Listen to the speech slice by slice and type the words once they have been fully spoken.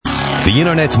the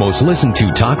Internet's most listened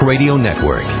to talk radio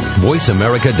network,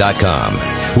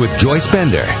 VoiceAmerica.com, with Joyce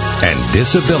Bender and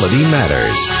Disability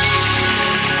Matters.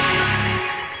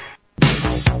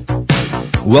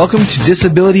 Welcome to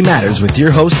Disability Matters with your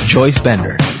host, Joyce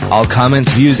Bender. All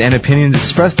comments, views, and opinions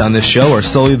expressed on this show are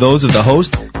solely those of the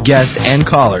host, guest, and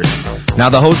callers. Now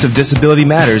the host of Disability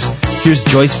Matters, here's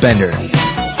Joyce Bender. And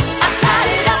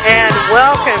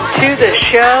welcome to the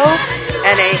show,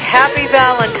 and a happy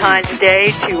Valentine's Day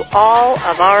to all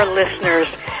of our listeners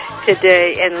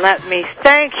today. And let me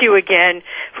thank you again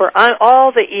for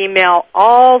all the email,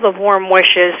 all the warm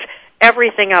wishes,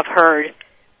 everything I've heard.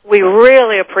 We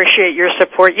really appreciate your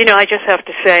support. You know, I just have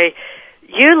to say,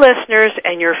 you listeners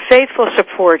and your faithful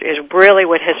support is really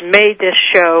what has made this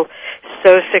show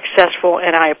so successful,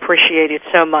 and I appreciate it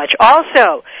so much.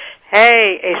 Also,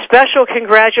 hey, a special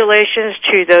congratulations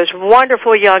to those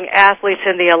wonderful young athletes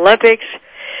in the Olympics,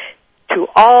 to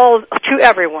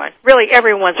everyone. Really,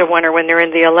 everyone's a winner when they're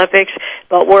in the Olympics,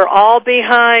 but we're all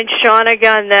behind Shauna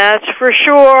Gunn, that's for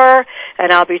sure,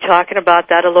 and I'll be talking about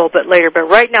that a little bit later. But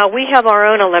right now, we have our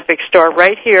own Olympic star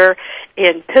right here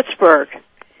in Pittsburgh,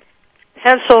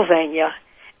 Pennsylvania,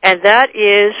 and that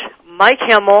is Mike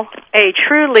Hmel, a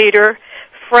true leader,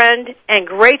 friend, and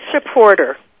great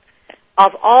supporter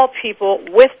of all people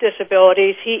with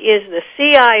disabilities. He is the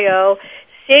CIO,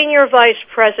 Senior Vice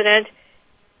President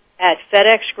at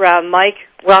FedEx Ground. Mike,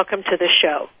 welcome to the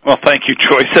show. Well, thank you,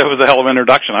 Joyce. That was a hell of an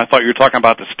introduction. I thought you were talking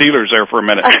about the Steelers there for a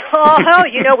minute. Oh,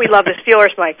 you know we love the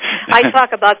Steelers, Mike. I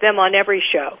talk about them on every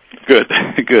show. Good.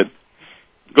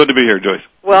 Good to be here, Joyce.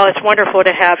 Well, it's wonderful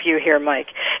to have you here, Mike.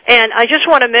 And I just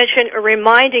want to mention,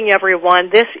 reminding everyone,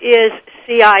 this is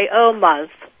CIO month.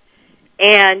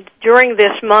 And during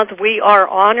this month, we are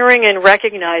honoring and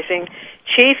recognizing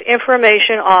Chief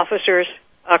Information Officers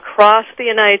across the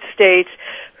United States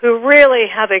who really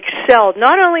have excelled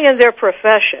not only in their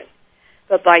profession,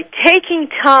 but by taking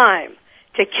time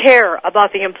to care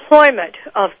about the employment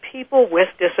of people with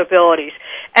disabilities.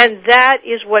 And that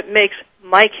is what makes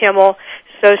Mike Hmel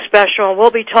so special, and we'll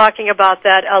be talking about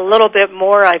that a little bit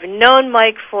more. I've known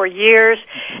Mike for years,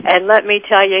 and let me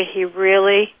tell you, he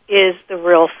really is the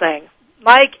real thing.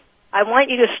 Mike, I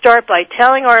want you to start by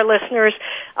telling our listeners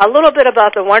a little bit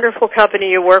about the wonderful company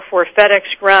you work for, FedEx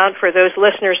Ground, for those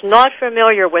listeners not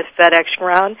familiar with FedEx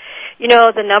Ground. You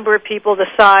know, the number of people, the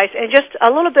size, and just a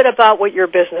little bit about what your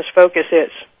business focus is.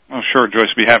 Oh, sure,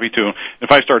 Joyce, be happy to.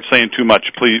 If I start saying too much,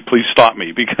 please stop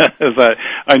me, because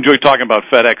I enjoy talking about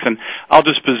FedEx, and I'll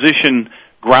just position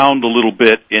Ground a little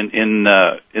bit in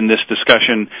this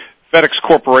discussion. FedEx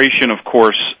Corporation, of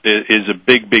course, is a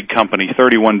big company,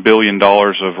 $31 billion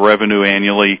of revenue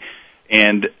annually,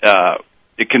 and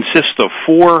it consists of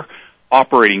 4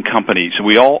 operating companies.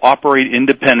 We all operate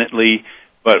independently,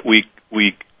 but we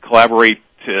collaborate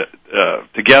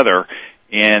together,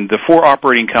 and the 4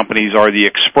 operating companies are the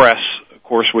Express, of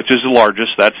course, which is the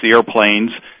largest. That's the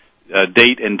airplanes,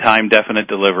 date and time definite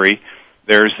delivery.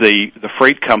 There's the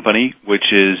freight company,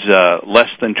 which is less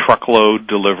than truckload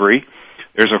delivery.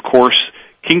 There's, of course,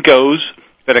 Kinko's,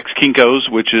 FedEx Kinko's,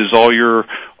 which is all your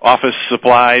office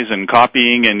supplies and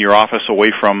copying and your office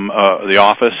away from the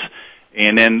office.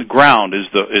 And then Ground is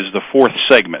the 4th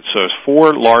segment. So it's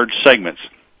 4 large segments.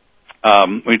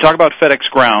 When you talk about FedEx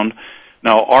Ground,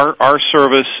 now our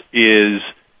service is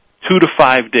 2 to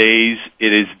 5 days.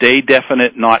 It is day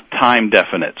definite, not time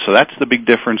definite. So that's the big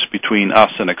difference between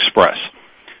us and Express.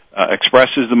 Express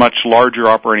is the much larger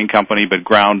operating company, but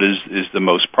Ground is the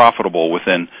most profitable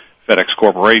within FedEx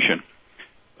Corporation.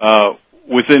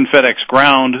 Within FedEx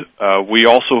Ground, we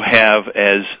also have,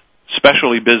 as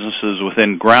specialty businesses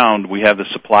within Ground, we have the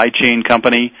supply chain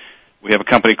company. We have a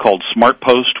company called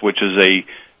SmartPost, which is a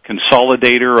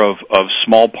consolidator of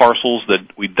small parcels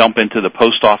that we dump into the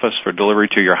post office for delivery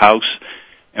to your house.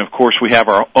 And, of course, we have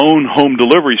our own home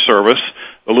delivery service,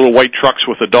 the little white trucks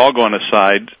with a dog on the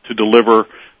side to deliver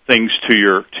things to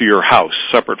your house,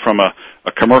 separate from a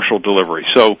commercial delivery.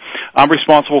 So I'm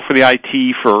responsible for the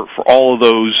IT for all of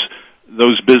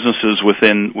those businesses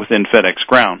within FedEx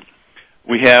Ground.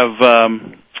 We have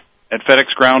at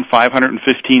FedEx Ground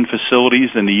 515 facilities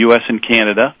in the U.S. and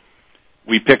Canada.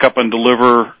 We pick up and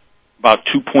deliver about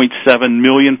 2.7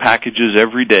 million packages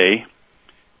every day.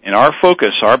 And our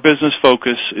business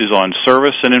focus is on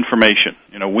service and information.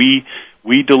 You know, we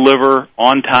deliver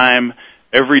on time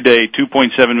every day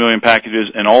 2.7 million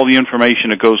packages and all the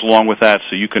information that goes along with that,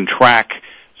 so you can track,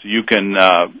 so you can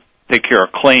take care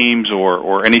of claims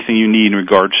or anything you need in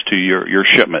regards to your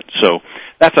shipment. So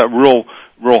that's a real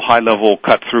high-level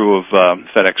cut-through of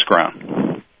FedEx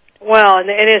Ground. Well, and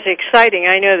it is exciting.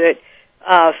 I know that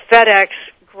FedEx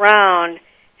Ground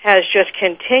has just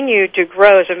continued to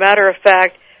grow. As a matter of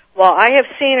fact, while I have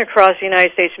seen across the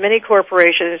United States many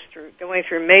corporations going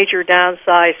through major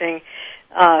downsizing,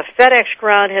 FedEx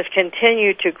Ground has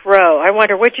continued to grow. I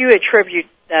wonder, what do you attribute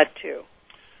that to?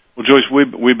 Well, Joyce,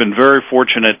 we've been very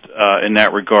fortunate in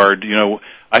that regard. You know,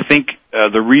 I think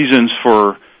the reasons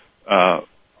for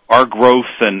our growth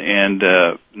and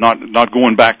not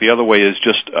going back the other way is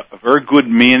just a very good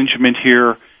management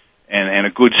here and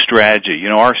a good strategy. You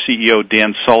know, our CEO,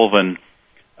 Dan Sullivan,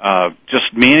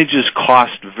 just manages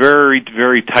cost very,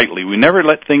 very tightly. We never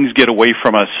let things get away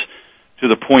from us to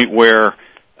the point where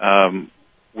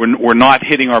we're not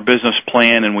hitting our business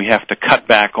plan and we have to cut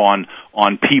back on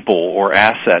people or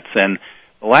assets. And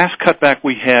the last cutback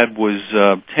we had was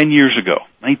 10 years ago,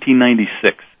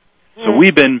 1996. So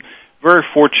we've been very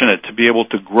fortunate to be able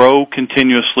to grow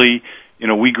continuously. You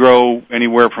know, we grow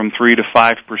anywhere from 3 to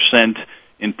 5%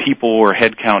 in people or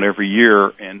headcount every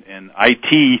year, and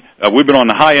IT, we've been on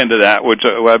the high end of that, which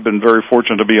I've been very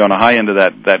fortunate to be on the high end of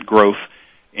that growth,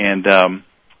 and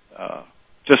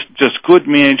just good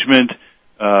management,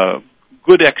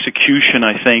 good execution,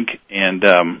 I think, and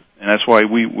that's why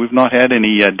we've not had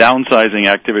any downsizing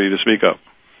activity to speak of.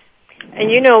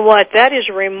 And you know what? That is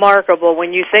remarkable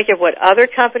when you think of what other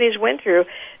companies went through,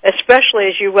 especially,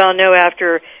 as you well know,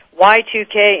 after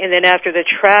Y2K and then after the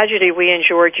tragedy we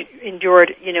endured,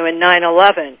 you know, in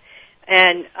 9/11.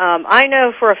 And I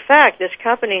know for a fact this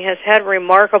company has had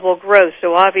remarkable growth.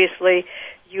 So obviously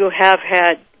you have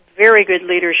had very good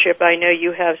leadership. I know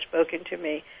you have spoken to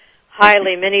me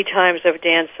highly many times of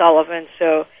Dan Sullivan.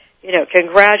 So, you know,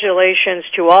 congratulations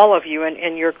to all of you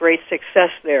and your great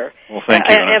success there. Well, thank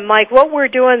you. And Mike, what we're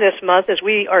doing this month is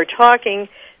we are talking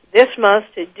this month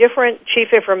to different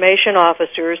chief information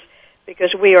officers,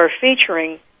 because we are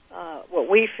featuring what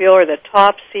we feel are the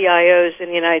top CIOs in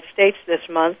the United States this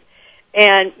month.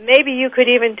 And maybe you could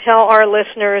even tell our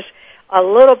listeners a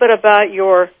little bit about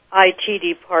your IT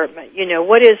department. You know,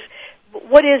 what is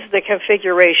the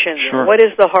configuration there? Sure. What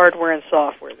is the hardware and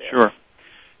software there? Sure.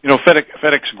 You know,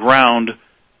 FedEx Ground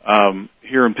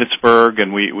here in Pittsburgh,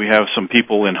 and we have some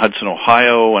people in Hudson,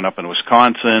 Ohio, and up in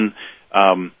Wisconsin.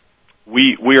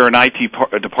 We are an IT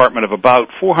department of about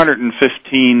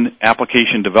 415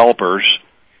 application developers,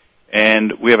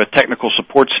 and we have a technical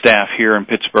support staff here in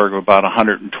Pittsburgh of about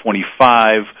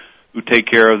 125 who take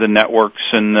care of the networks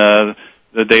and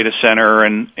the data center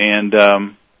and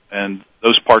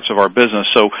those parts of our business.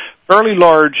 So fairly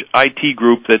large IT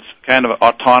group that's kind of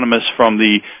autonomous from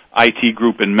the IT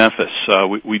group in Memphis.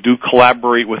 We do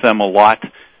collaborate with them a lot,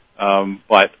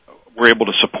 but we're able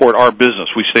to support our business.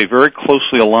 We stay very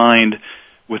closely aligned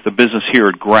with the business here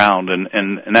at Ground,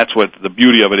 and that's what the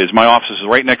beauty of it is. My office is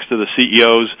right next to the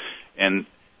CEOs, and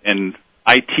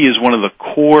IT is one of the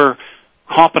core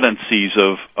competencies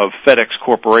of FedEx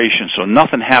Corporation, so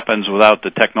nothing happens without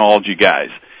the technology guys.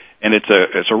 And it's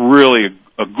a really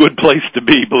a good place to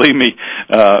be, believe me,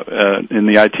 in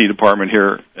the IT department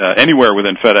here, anywhere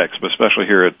within FedEx, but especially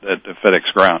here at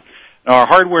FedEx Ground. Now, our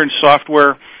hardware and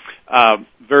software,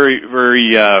 very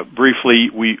briefly,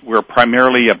 we're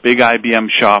primarily a big IBM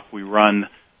shop. We run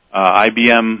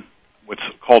IBM, what's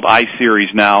called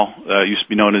iSeries now, used to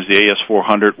be known as the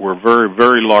AS400. We're a very,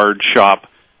 very large shop.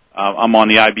 I'm on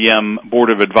the IBM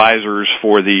board of advisors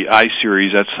for the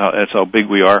iSeries. That's how big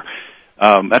we are.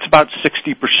 That's about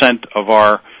 60% of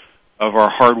our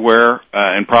hardware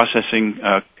and processing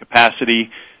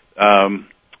capacity.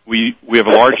 We have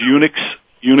a large Unix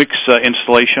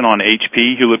installation on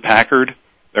HP, Hewlett Packard.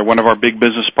 They're one of our big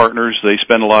business partners. They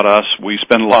spend a lot of us. We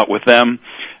spend a lot with them.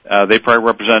 They probably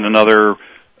represent another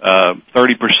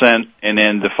 30%, and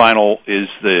then the final is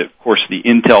of course the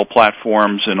Intel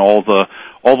platforms and all the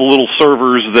little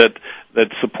servers that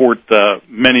support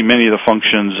many of the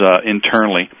functions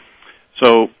internally.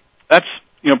 So that's,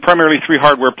 you know, primarily 3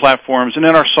 hardware platforms, and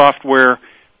then our software.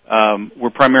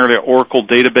 We're primarily an Oracle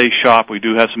database shop. We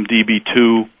do have some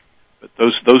DB2, but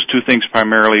those 2 things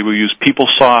primarily. We use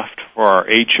PeopleSoft for our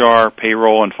HR,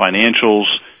 payroll, and financials,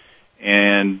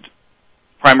 and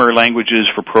primary languages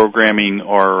for programming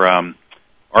are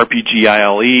RPG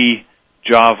ILE,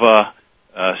 Java,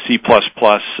 C++,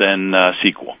 and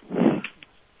SQL.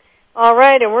 All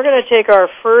right, and we're going to take our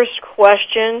first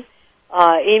question,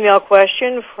 email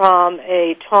question from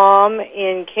a Tom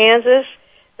in Kansas.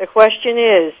 The question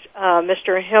is,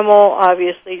 Mr. Hmel,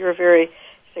 obviously you're very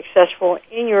successful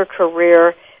in your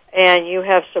career, and you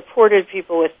have supported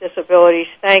people with disabilities.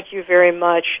 Thank you very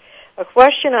much. A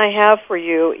question I have for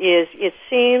you is, it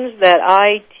seems that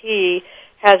IT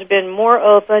has been more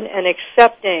open and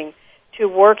accepting to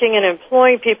working and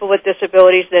employing people with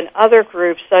disabilities than other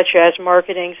groups such as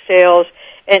marketing, sales,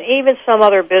 and even some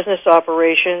other business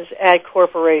operations at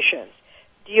corporations.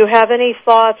 Do you have any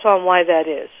thoughts on why that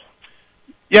is?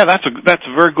 Yeah, that's a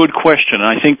very good question.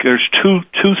 I think there's two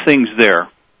things there.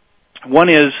 One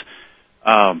is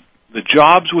the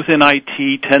jobs within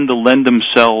IT tend to lend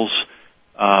themselves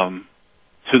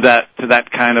to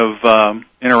that kind of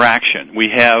interaction. We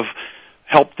have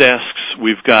help desks.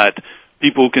 We've got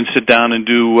people who can sit down and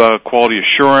do quality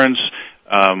assurance.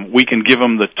 We can give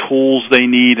them the tools they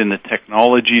need and the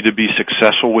technology to be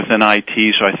successful within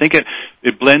IT. So I think it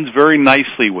blends very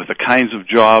nicely with the kinds of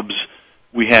jobs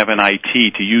we have in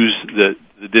IT to use the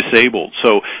disabled.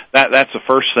 So that's the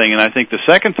first thing. And I think the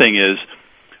second thing is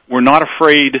we're not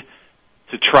afraid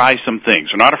to try some things.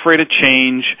 We're not afraid of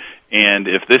change. And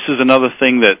if this is another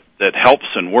thing that helps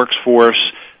and works for us,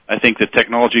 I think the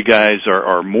technology guys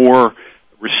are more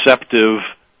receptive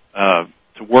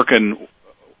to working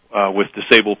with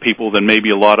disabled people than maybe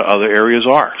a lot of other areas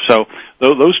are. So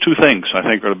those two things, I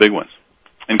think, are the big ones.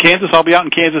 In Kansas, I'll be out in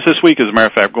Kansas this week, as a matter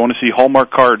of fact, going to see Hallmark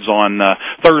Cards on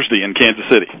Thursday in Kansas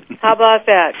City. How about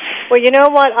that? Well, you know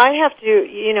what? I have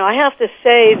to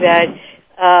say that,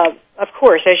 of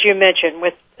course, as you mentioned,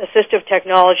 with assistive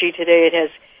technology today, it has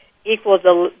equaled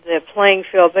the playing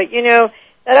field. But,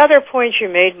 that other point you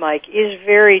made, Mike, is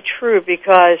very true,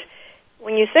 because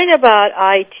when you think about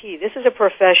IT, this is a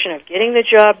profession of getting the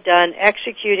job done,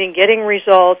 executing, getting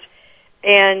results,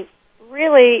 and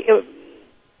really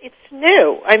it's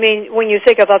new. I mean, when you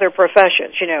think of other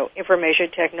professions, information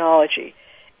technology.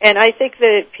 And I think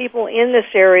that people in this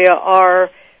area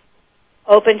are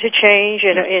open to change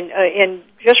and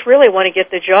just really want to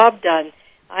get the job done.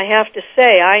 I have to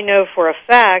say, I know for a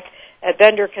fact at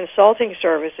Bender Consulting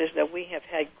Services that we have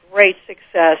had great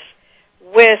success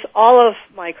with all of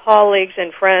my colleagues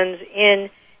and friends in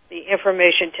the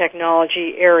information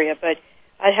technology area. But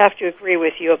I'd have to agree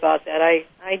with you about that. I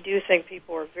do think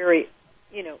people are very,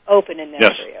 open in that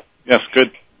area. Yes,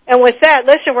 good. And with that,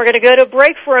 listen, we're going to go to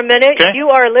break for a minute. Okay. You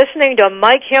are listening to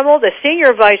Mike Hmel, the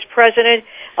Senior Vice President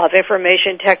of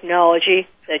Information Technology,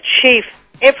 the Chief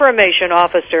Information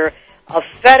Officer of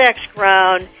FedEx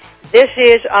Ground. This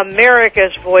is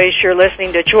America's Voice. You're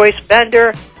listening to Joyce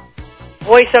Bender,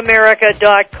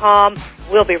 VoiceAmerica.com.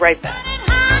 We'll be right back.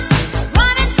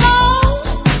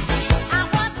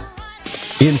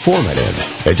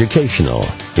 Informative, educational,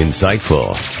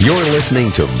 insightful. You're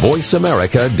listening to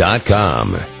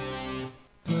VoiceAmerica.com.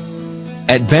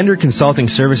 At Bender Consulting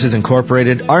Services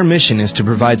Incorporated, our mission is to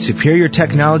provide superior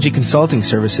technology consulting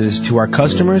services to our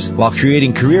customers while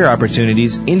creating career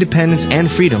opportunities, independence, and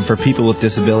freedom for people with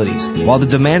disabilities. While the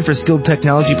demand for skilled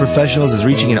technology professionals is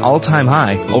reaching an all-time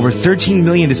high, over 13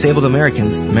 million disabled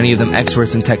Americans, many of them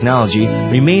experts in technology,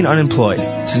 remain unemployed.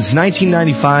 Since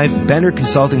 1995, Bender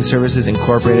Consulting Services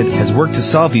Incorporated has worked to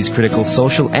solve these critical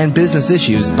social and business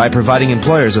issues by providing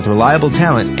employers with reliable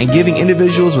talent and giving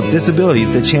individuals with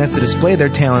disabilities the chance to display their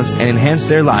talents and enhance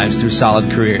their lives through solid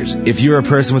careers. If you're a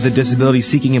person with a disability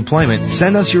seeking employment,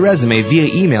 send us your resume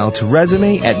via email to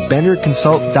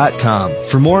resume@benderconsult.com.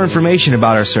 For more information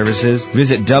about our services,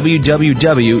 visit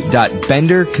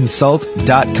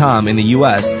www.benderconsult.com in the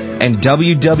U.S. and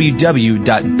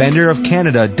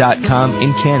www.benderofcanada.com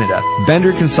in Canada.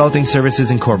 Bender Consulting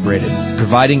Services Incorporated,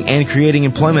 providing and creating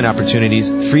employment opportunities,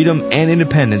 freedom, and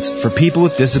independence for people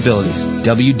with disabilities.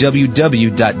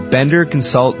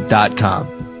 www.benderconsult.com.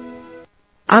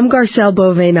 I'm Garcelle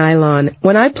Beauvais-Nylon.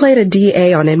 When I played a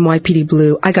DA on NYPD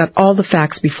Blue, I got all the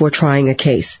facts before trying a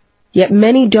case. Yet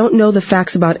many don't know the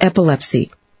facts about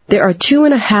epilepsy. There are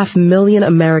 2.5 million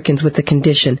Americans with the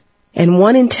condition, and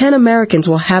 1 in 10 Americans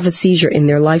will have a seizure in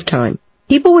their lifetime.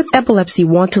 People with epilepsy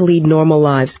want to lead normal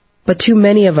lives, but too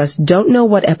many of us don't know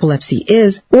what epilepsy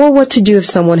is or what to do if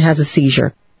someone has a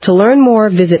seizure. To learn more,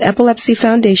 visit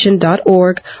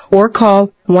epilepsyfoundation.org or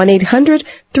call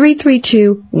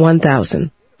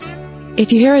 1-800-332-1000.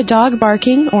 If you hear a dog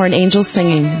barking or an angel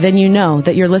singing, then you know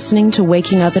that you're listening to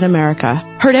Waking Up in America.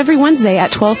 Heard every Wednesday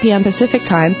at 12 p.m. Pacific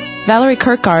Time, Valerie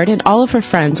Kirkgard and all of her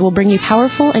friends will bring you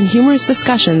powerful and humorous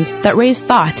discussions that raise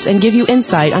thoughts and give you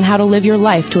insight on how to live your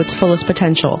life to its fullest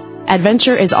potential.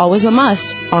 Adventure is always a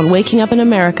must on Waking Up in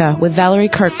America with Valerie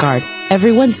Kirkgard,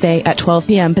 every Wednesday at 12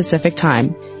 p.m. Pacific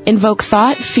Time. Invoke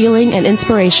thought, feeling, and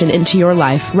inspiration into your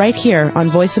life right here on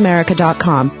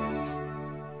VoiceAmerica.com.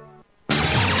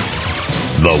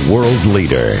 The world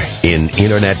leader in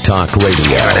Internet Talk Radio.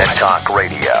 Internet Talk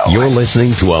Radio. You're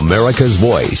listening to America's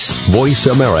Voice,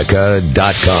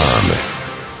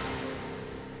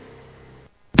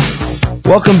 VoiceAmerica.com.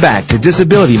 Welcome back to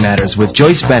Disability Matters with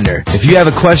Joyce Bender. If you have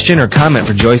a question or comment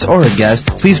for Joyce or a guest,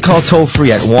 please call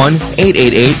toll-free at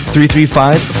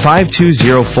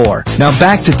 1-888-335-5204. Now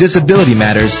back to Disability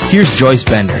Matters. Here's Joyce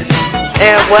Bender.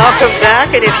 And welcome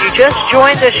back. And if you just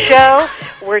joined the show,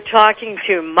 we're talking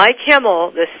to Mike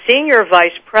Hmel, the Senior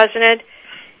Vice President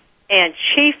and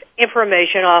Chief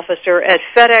Information Officer at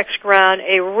FedEx Ground,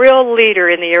 a real leader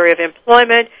in the area of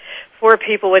employment for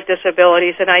people with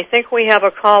disabilities. And I think we have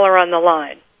a caller on the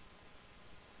line.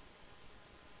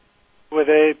 With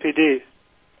AAPD.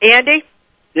 Andy?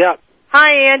 Yeah.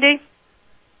 Hi, Andy.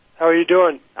 How are you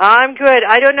doing? I'm good.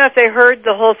 I don't know if they heard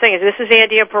the whole thing. This is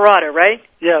Andy Imparato, right?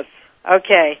 Yes.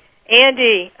 Okay.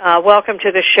 Andy, welcome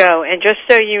to the show. And just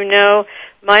so you know,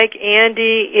 Mike,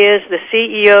 Andy is the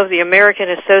CEO of the American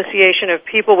Association of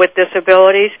People with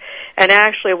Disabilities. And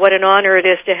actually, what an honor it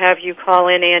is to have you call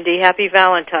in, Andy. Happy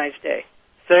Valentine's Day.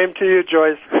 Same to you,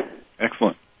 Joyce.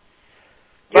 Excellent.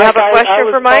 Do you have a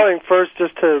question for Mike? I was calling first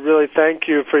just to really thank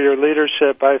you for your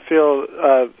leadership. I feel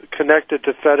connected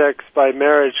to FedEx by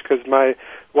marriage because my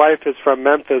wife is from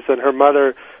Memphis, and her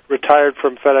mother retired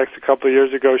from FedEx a couple of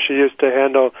years ago. She used to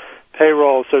handle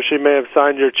payroll, so she may have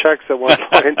signed your checks at one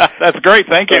point. That's great.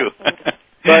 Thank you.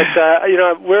 But,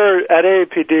 we're at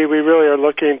AAPD, we really are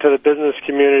looking to the business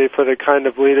community for the kind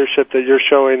of leadership that you're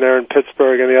showing there in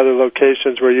Pittsburgh and the other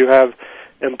locations where you have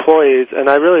employees. And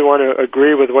I really want to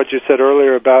agree with what you said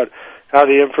earlier about how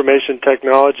the information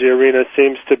technology arena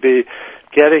seems to be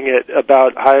getting it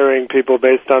about hiring people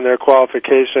based on their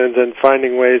qualifications and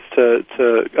finding ways to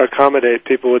accommodate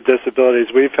people with disabilities.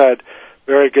 We've had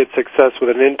very good success with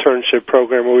an internship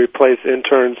program where we place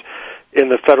interns in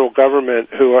the federal government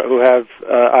who have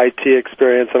IT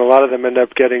experience, and a lot of them end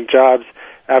up getting jobs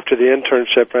after the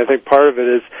internship. And I think part of it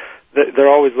is that they're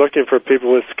always looking for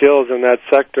people with skills in that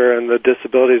sector, and the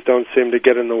disabilities don't seem to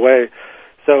get in the way.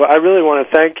 So I really want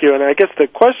to thank you. And I guess the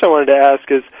question I wanted to ask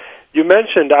is, you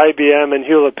mentioned IBM and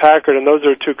Hewlett-Packard, and those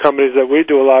are two companies that we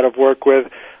do a lot of work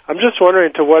with. I'm just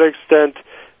wondering to what extent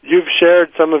you've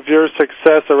shared some of your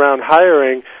success around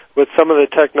hiring with some of the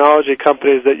technology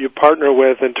companies that you partner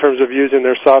with in terms of using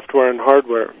their software and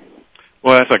hardware.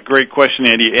 Well, that's a great question,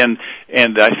 Andy, and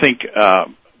I think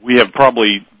we have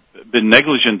probably been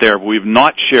negligent there. We've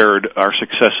not shared our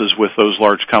successes with those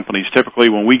large companies. Typically,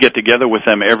 when we get together with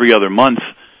them every other month,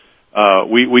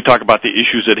 we talk about the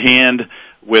issues at hand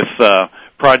with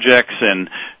projects and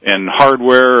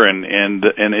hardware and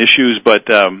issues, but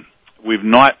we've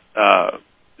not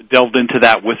delved into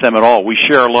that with them at all. We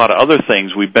share a lot of other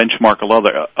things. We benchmark a lot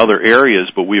of other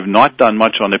areas, but we've not done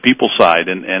much on the people side,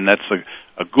 and that's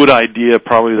a good idea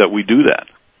probably that we do that.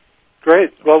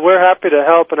 Great. Well, we're happy to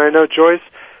help, and I know Joyce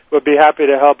would be happy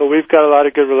to help, but we've got a lot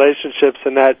of good relationships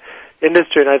in that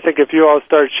industry, and I think if you all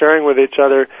start sharing with each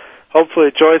other,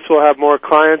 hopefully Joyce will have more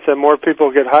clients and more people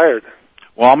get hired.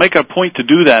 Well, I'll make a point to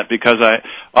do that because I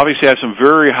obviously have some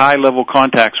very high-level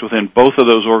contacts within both of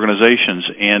those organizations,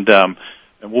 and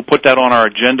we'll put that on our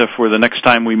agenda for the next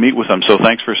time we meet with them. So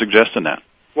thanks for suggesting that.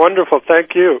 Wonderful.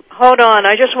 Thank you. Hold on.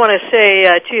 I just want to say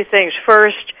two things.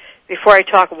 First, before I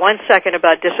talk 1 second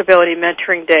about Disability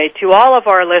Mentoring Day, to all of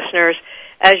our listeners,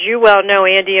 as you well know,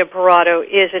 Andy Imparato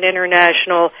is an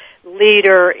international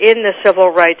leader in the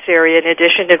civil rights area, in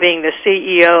addition to being the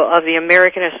CEO of the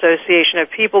American Association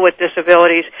of People with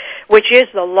Disabilities, which is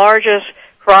the largest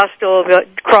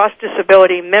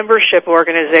cross-disability membership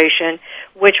organization,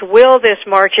 which will this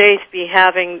March 8th be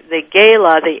having the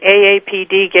gala, the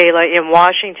AAPD gala in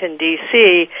Washington,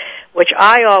 D.C., which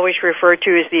I always refer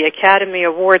to as the Academy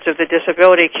Awards of the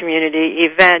Disability Community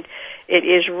event. It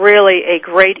is really a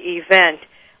great event.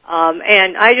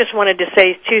 And I just wanted to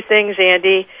say two things,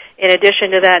 Andy. In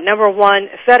addition to that, number one,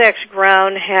 FedEx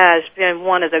Ground has been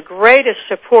one of the greatest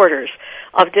supporters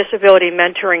of Disability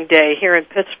Mentoring Day here in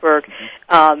Pittsburgh.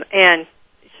 And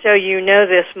so you know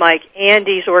this, Mike,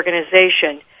 Andy's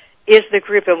organization is the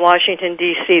group in Washington,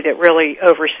 D.C. that really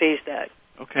oversees that.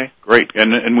 Okay, great.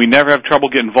 And we never have trouble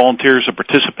getting volunteers to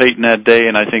participate in that day,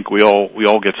 and I think we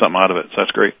all get something out of it, so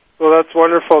that's great. Well, that's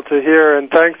wonderful to hear, and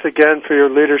thanks again for your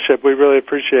leadership. We really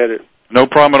appreciate it. No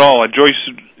problem at all. Joyce,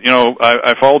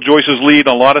 I followed Joyce's lead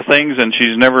on a lot of things, and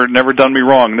she's never done me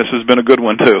wrong. This has been a good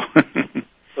one, too.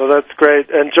 Well, that's great.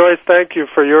 And Joyce, thank you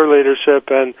for your leadership,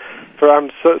 and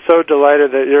I'm so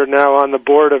delighted that you're now on the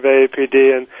board of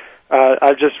AAPD, and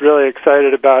I'm just really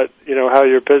excited about, how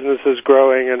your business is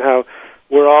growing and how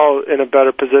we're all in a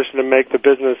better position to make the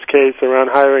business case around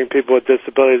hiring people with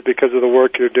disabilities because of the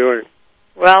work you're doing.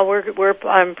 Well,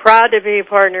 I'm proud to be a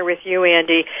partner with you,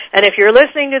 Andy. And if you're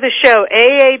listening to the show,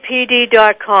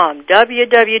 aapd.com,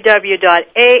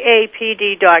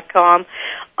 www.aapd.com.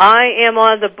 I am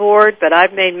on the board, but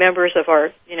I've made members of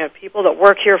our, people that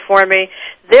work here for me.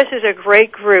 This is a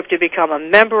great group to become a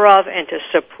member of and to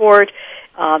support.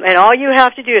 And all you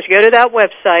have to do is go to that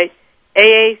website,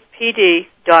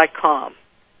 aapd.com.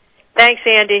 Thanks,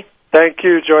 Andy. Thank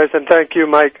you, Joyce, and thank you,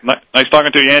 Mike. Nice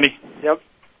talking to you, Andy. Yep.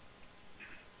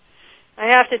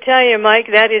 I have to tell you, Mike,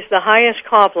 that is the highest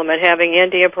compliment, having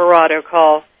Andy Imparato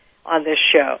call on this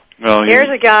show. Well, Here's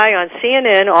a guy on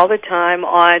CNN all the time,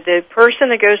 on the person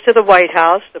that goes to the White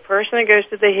House, the person that goes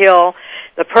to the Hill,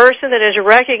 the person that is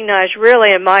recognized,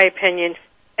 really, in my opinion,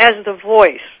 as the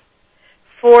voice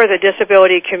for the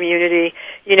disability community.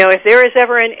 If there is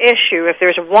ever an issue, if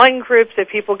there's one group that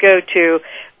people go to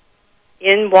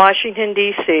in Washington,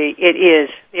 D.C., it is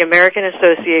the American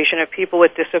Association of People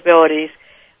with Disabilities.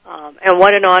 And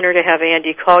what an honor to have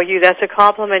Andy call you. That's a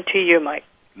compliment to you, Mike.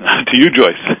 To you,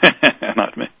 Joyce,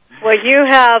 not me. Well, you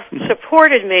have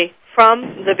supported me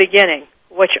from the beginning,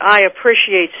 which I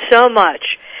appreciate so much.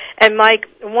 And, Mike,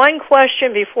 one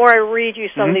question before I read you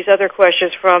some of these other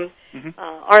questions from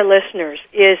our listeners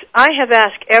is, I have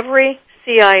asked every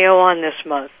CIO on this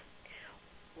month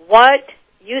what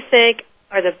you think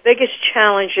are the biggest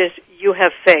challenges you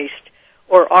have faced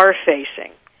or are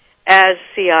facing as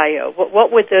CIO.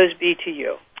 What would those be to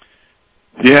you?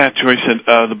 Yeah, Joyce,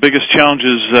 the biggest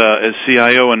challenges as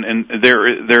CIO, and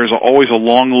there's always a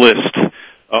long list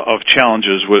of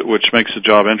challenges, which makes the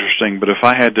job interesting. But if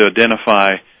I had to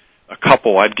identify a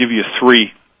couple, I'd give you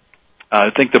three.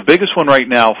 I think the biggest one right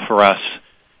now for us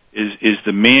is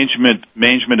the management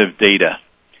of data.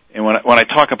 And when I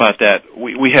talk about that,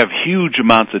 we have huge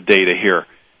amounts of data here.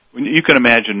 You can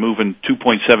imagine moving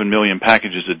 2.7 million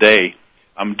packages a day.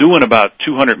 I'm doing about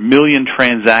 200 million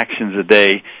transactions a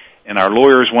day, and our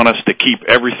lawyers want us to keep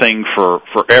everything for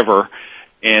forever.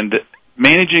 And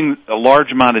managing a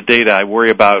large amount of data, I worry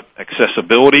about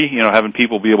accessibility, having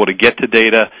people be able to get to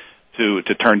data, to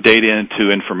turn data into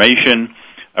information.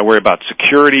 I worry about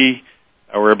security.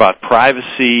 I worry about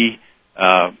privacy,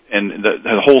 and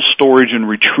the whole storage and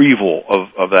retrieval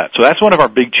of that. So that's one of our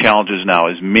big challenges now,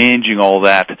 is managing all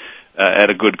that at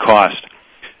a good cost.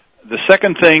 The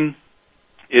second thing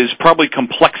is probably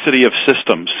complexity of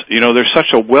systems. There's such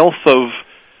a wealth of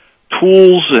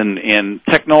tools and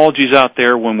technologies out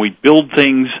there. When we build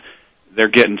things, they're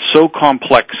getting so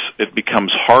complex, it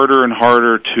becomes harder and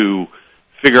harder to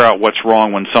figure out what's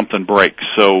wrong when something breaks.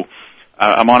 So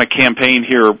I'm on a campaign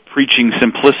here preaching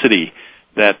simplicity,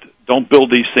 that don't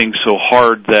build these things so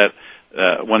hard that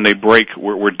when they break,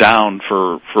 we're down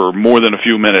for more than a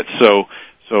few minutes. So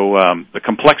the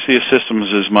complexity of systems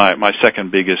is my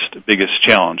second biggest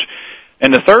challenge.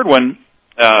 And the third one,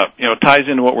 ties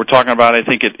into what we're talking about. I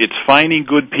think it's finding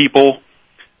good people,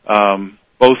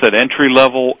 both at entry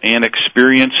level and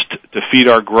experienced, to feed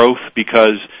our growth,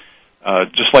 because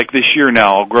just like this year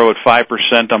now, I'll grow at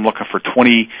 5%. I'm looking for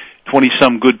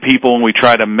 20-some good people, and we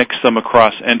try to mix them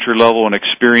across entry level and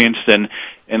experienced. And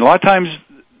a lot of times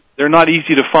they're not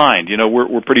easy to find.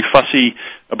 We're pretty fussy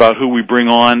about who we bring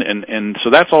on, and so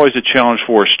that's always a challenge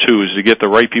for us too, is to get the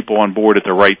right people on board at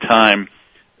the right time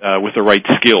with the right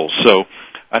skills. So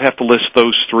I'd have to list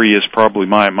those three as probably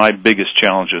my biggest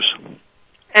challenges.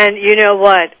 And you know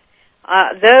what?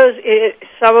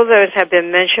 Some of those have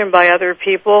been mentioned by other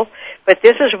people, but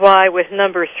this is why with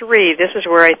number 3, this is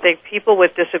where I think people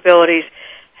with disabilities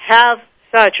have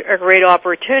such a great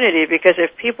opportunity, because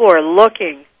if people are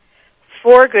looking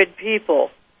for good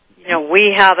people,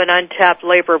 we have an untapped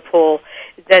labor pool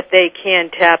that they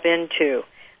can tap into.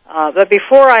 But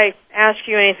before I ask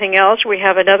you anything else, we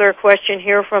have another question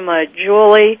here from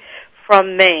Julie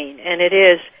from Maine, and it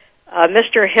is,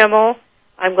 Mr. Hmel,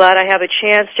 I'm glad I have a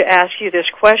chance to ask you this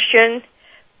question.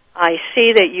 I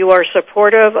see that you are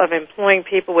supportive of employing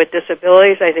people with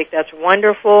disabilities. I think that's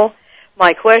wonderful.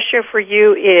 My question for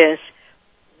you is,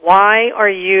 why are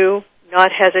you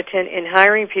not hesitant in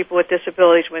hiring people with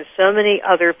disabilities when so many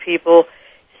other people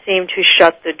seem to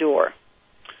shut the door?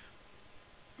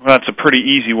 Well, that's a pretty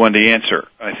easy one to answer.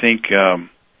 I think,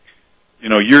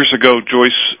 years ago,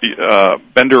 Joyce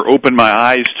Bender opened my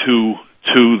eyes to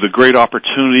the great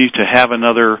opportunity to have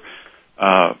another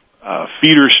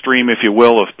feeder stream, if you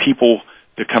will, of people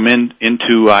to come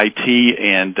into IT,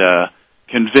 and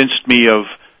convinced me of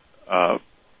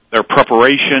their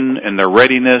preparation and their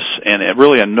readiness, and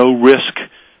really a no risk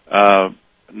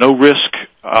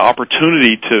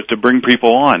opportunity to bring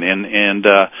people on. And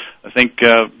I think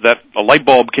that a light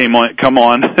bulb come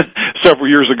on several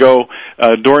years ago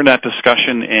during that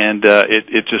discussion, and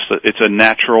it's a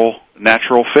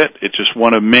natural fit. It's just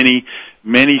one of many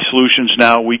solutions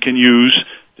now we can use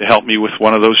to help me with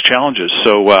one of those challenges.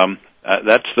 So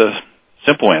that's the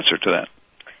simple answer to that.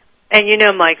 And you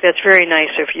know, Mike, that's very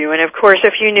nice of you. And, of course,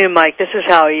 if you knew Mike, this is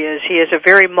how he is. He is a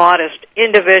very modest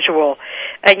individual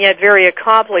and yet very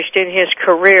accomplished in his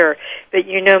career. But,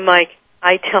 you know, Mike,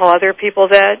 I tell other people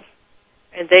that,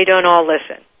 and they don't all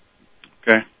listen.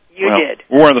 Okay. You did.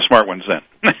 We're one of the smart ones then.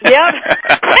 Yep.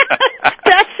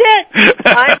 That's it.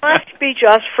 I must be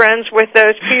just friends with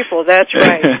those people. That's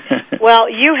right. Well,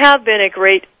 you have been a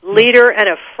great leader and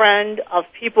a friend of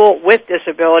people with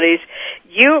disabilities.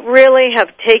 You really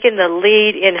have taken the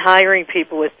lead in hiring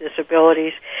people with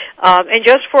disabilities. And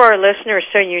just for our listeners,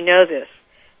 so you know this,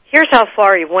 here's how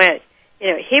far he went.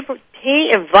 You know,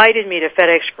 he invited me to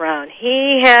FedEx Ground.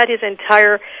 He had his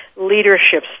entire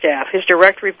leadership staff, his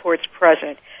direct reports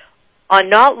present, on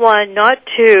not one, not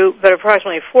two, but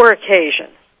approximately 4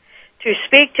 occasions, to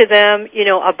speak to them, you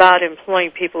know, about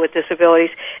employing people with disabilities.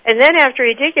 And then after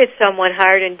he did get someone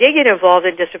hired and did get involved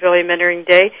in Disability Mentoring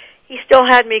Day, he still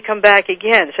had me come back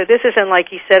again. So this isn't like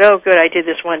he said, oh, good, I did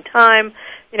this one time,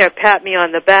 you know, pat me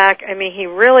on the back. I mean, he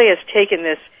really has taken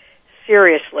this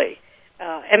seriously.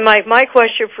 And my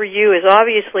question for you is,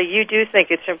 obviously, you do think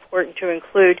it's important to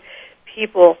include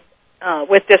people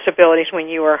with disabilities when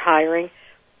you are hiring.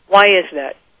 Why is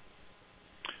that?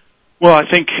 Well, I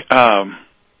think a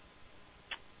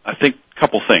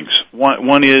couple things.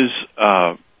 One is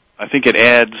I think it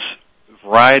adds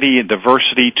variety and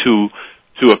diversity to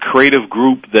a creative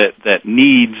group that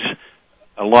needs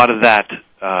a lot of that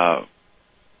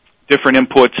different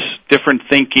inputs, different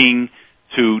thinking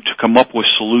to come up with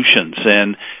solutions.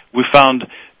 And we found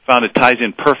it ties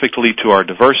in perfectly to our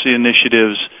diversity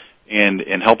initiatives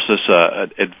and helps us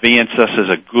advance us as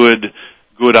a good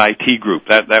IT group.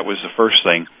 That was the first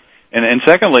thing. And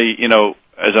secondly, you know,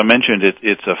 as I mentioned,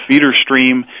 it's a feeder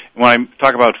stream. When I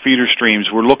talk about feeder streams,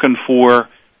 we're looking for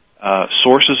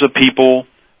sources of people,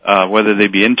 whether they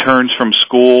be interns from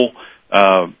school,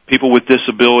 people with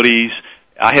disabilities.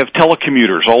 I have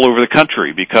telecommuters all over the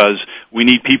country because we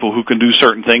need people who can do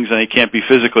certain things and they can't be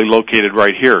physically located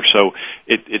right here. So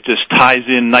it just ties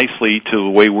in nicely to the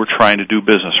way we're trying to do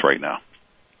business right now.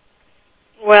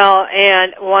 Well,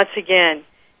 and once again,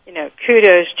 you know,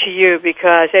 kudos to you,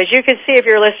 because as you can see if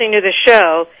you're listening to the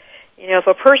show, you know, if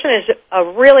a person is a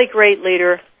really great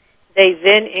leader, they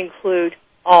then include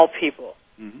all people,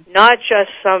 not just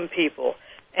some people.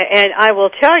 And I will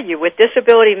tell you, with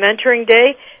Disability Mentoring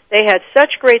Day, they had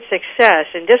such great success.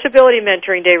 And Disability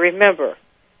Mentoring Day, remember,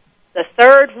 the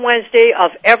third Wednesday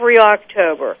of every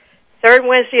October,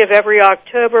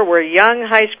 where young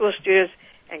high school students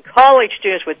and college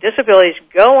students with disabilities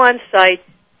go on site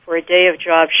for a day of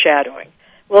job shadowing.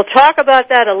 We'll talk about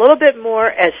that a little bit more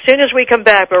as soon as we come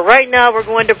back, but right now we're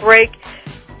going to break.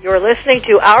 You're listening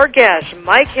to our guest,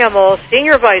 Mike Hmel,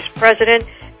 Senior Vice President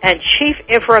and Chief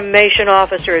Information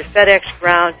Officer at FedEx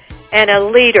Ground, and a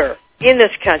leader in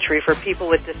this country for people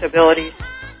with disabilities.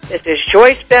 This is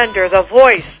Joyce Bender, the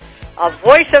voice of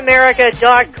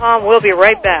VoiceAmerica.com. We'll be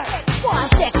right back.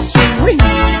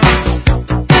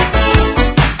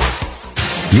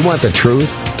 You want the truth?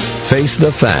 Face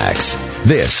the facts.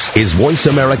 This is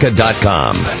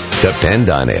VoiceAmerica.com. Depend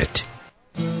on it.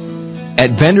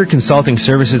 At Bender Consulting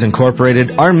Services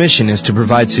Incorporated, our mission is to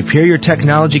provide superior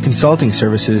technology consulting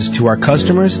services to our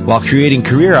customers while creating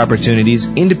career opportunities,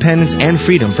 independence, and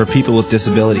freedom for people with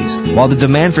disabilities. While the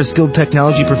demand for skilled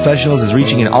technology professionals is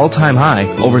reaching an all-time high,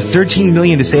 over 13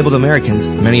 million disabled Americans,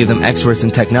 many of them experts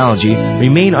in technology,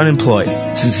 remain unemployed.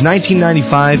 Since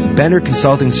 1995, Bender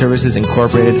Consulting Services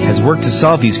Incorporated has worked to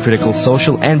solve these critical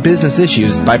social and business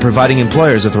issues by providing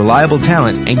employers with reliable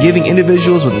talent and giving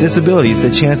individuals with disabilities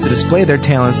the chance to display their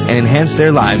talents and enhance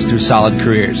their lives through solid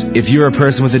careers. If you're a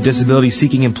person with a disability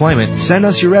seeking employment, send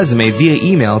us your resume via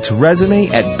email to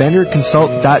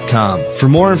resume@benderconsult.com. For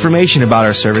more information about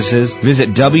our services,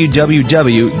 visit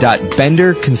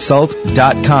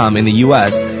www.benderconsult.com in the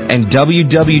U.S. and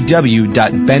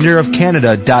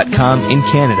www.benderofcanada.com in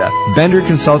Canada. Bender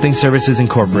Consulting Services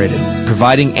Incorporated,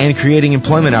 providing and creating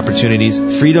employment opportunities,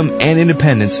 freedom, and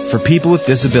independence for people with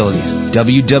disabilities.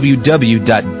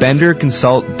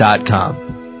 www.benderconsult.com.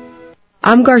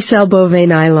 I'm Garcelle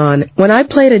Beauvais-Nylon. When I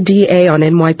played a DA on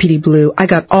NYPD Blue, I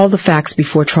got all the facts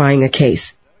before trying a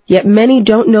case. Yet many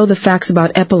don't know the facts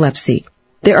about epilepsy.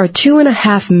 There are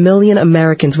 2.5 million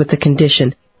Americans with the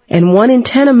condition, and 1 in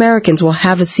 10 Americans will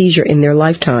have a seizure in their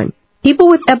lifetime. People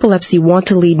with epilepsy want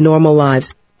to lead normal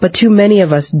lives, but too many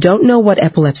of us don't know what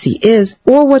epilepsy is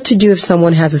or what to do if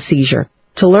someone has a seizure.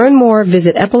 To learn more,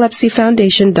 visit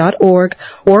epilepsyfoundation.org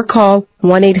or call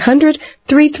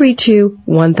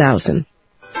 1-800-332-1000.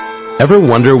 Ever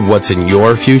wonder what's in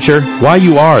your future? Why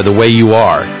you are the way you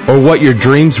are? Or what your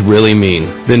dreams really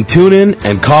mean? Then tune in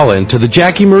and call in to the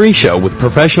Jackie Marie Show with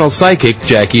professional psychic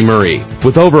Jackie Marie.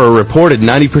 With over a reported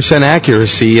 90%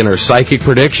 accuracy in her psychic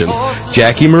predictions,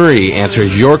 Jackie Marie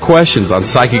answers your questions on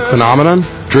psychic phenomenon,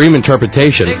 dream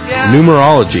interpretation,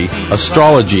 numerology,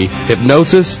 astrology,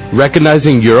 hypnosis,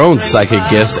 recognizing your own psychic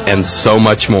gifts, and so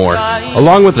much more.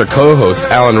 Along with her co-host,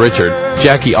 Alan Richard,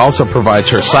 Jackie also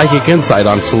provides her psychic insight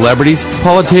on celebrities,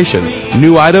 politicians,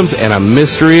 new items, and a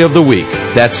mystery of the week.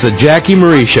 That's the Jackie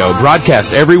Marie Show,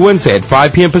 broadcast every Wednesday at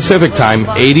 5 p.m. Pacific Time,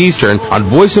 8 Eastern, on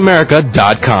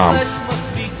VoiceAmerica.com.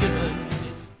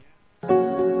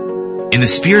 In the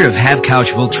spirit of Have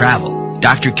Couch Will Travel,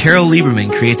 Dr. Carol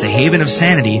Lieberman creates a haven of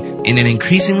sanity in an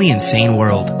increasingly insane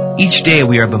world. Each day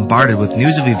we are bombarded with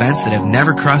news of events that have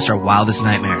never crossed our wildest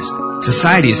nightmares.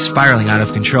 Society is spiraling out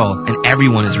of control, and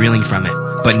everyone is reeling from it.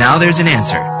 But now there's an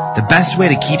answer. The best way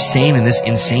to keep sane in this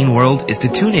insane world is to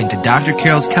tune in to Dr.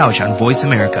 Carol's Couch on Voice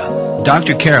America.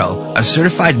 Dr. Carol, a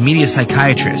certified media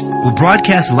psychiatrist, will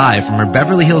broadcast live from her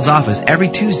Beverly Hills office every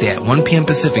Tuesday at 1 p.m.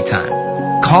 Pacific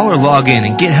Time. Call or log in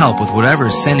and get help with whatever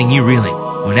is sending you reeling,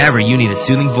 whenever you need a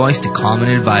soothing voice to calm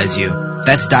and advise you.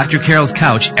 That's Dr. Carol's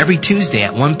Couch every Tuesday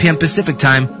at 1 p.m. Pacific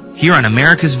Time, here on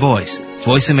America's Voice,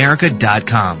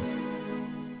 VoiceAmerica.com.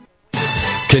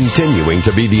 Continuing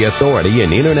to be the authority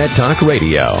in Internet Talk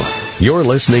Radio. You're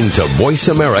listening to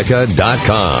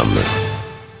VoiceAmerica.com.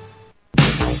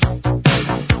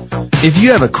 If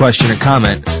you have a question or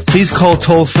comment, please call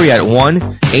toll-free at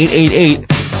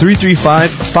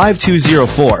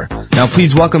 1-888-335-5204. Now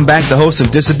please welcome back the host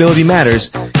of Disability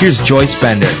Matters. Here's Joyce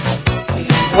Bender.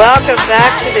 Welcome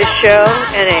back to the show,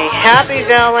 and a happy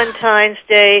Valentine's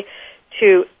Day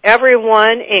to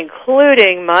everyone,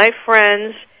 including my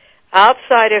friends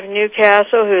outside of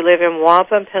Newcastle who live in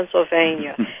Wampum,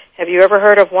 Pennsylvania. Have you ever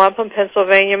heard of Wampum,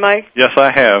 Pennsylvania, Mike? Yes,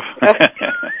 I have.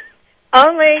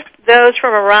 Only those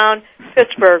from around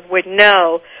Pittsburgh would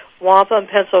know Wampum,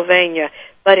 Pennsylvania.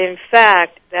 But in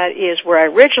fact, that is where I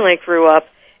originally grew up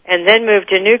and then moved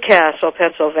to Newcastle,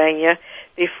 Pennsylvania,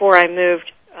 before I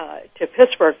moved to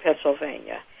Pittsburgh,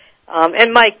 Pennsylvania.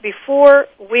 And Mike, before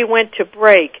we went to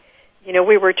break, you know,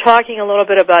 we were talking a little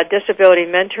bit about Disability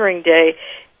Mentoring Day.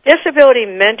 Disability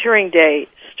Mentoring Day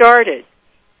started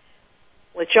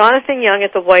with Jonathan Young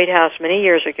at the White House many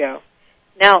years ago.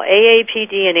 Now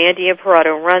AAPD and Andy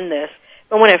Imparato run this.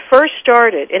 But when it first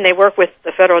started, and they work with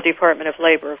the Federal Department of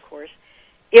Labor, of course,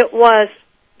 it was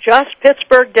just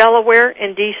Pittsburgh, Delaware,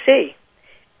 and D.C.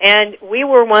 And we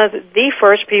were one of the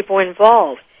first people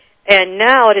involved. And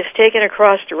now it is taken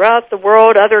across throughout the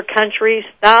world, other countries,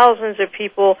 thousands of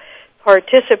people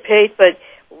participate. But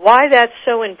why that's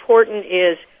so important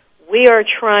is we are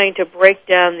trying to break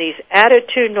down these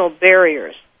attitudinal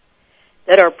barriers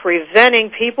that are preventing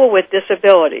people with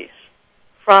disabilities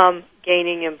from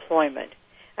gaining employment.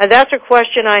 And that's a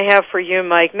question I have for you,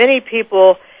 Mike. Many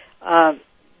people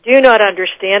do not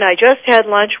understand. I just had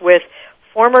lunch with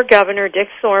former Governor Dick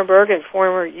Thornburgh and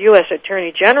former U.S.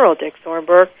 Attorney General Dick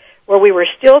Thornburgh, where we were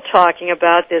still talking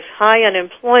about this high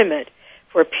unemployment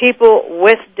for people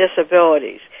with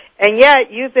disabilities. And yet,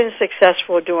 you've been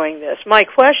successful doing this. My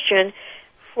question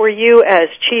for you as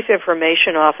Chief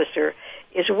Information Officer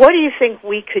is, what do you think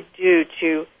we could do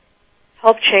to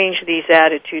help change these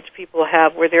attitudes people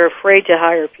have where they're afraid to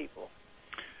hire people?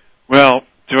 Well,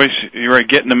 Joyce, you're right.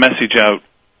 Getting the message out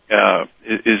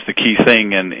is the key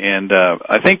thing, and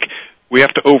I think we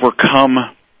have to overcome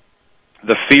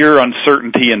the fear,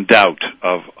 uncertainty, and doubt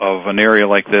of an area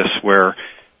like this where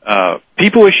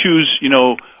people issues, you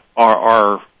know,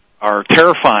 are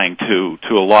terrifying to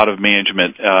a lot of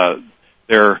management.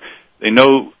 They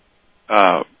know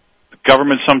the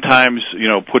government sometimes, you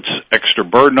know, puts extra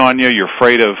burden on you. You're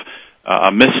afraid of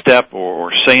a misstep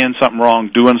or saying something wrong,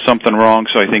 doing something wrong.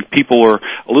 So I think people are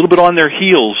a little bit on their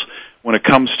heels when it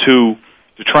comes to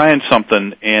trying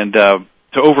something. And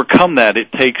to overcome that,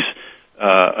 it takes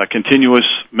a continuous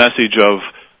message of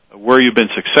where you've been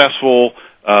successful,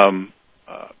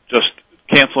 just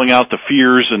canceling out the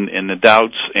fears and the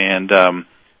doubts, and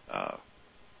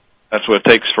that's what it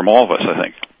takes from all of us, I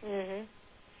think. Mm-hmm.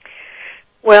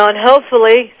 Well, and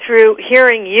hopefully through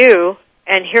hearing you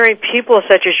and hearing people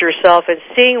such as yourself and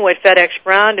seeing what FedEx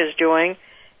Ground is doing,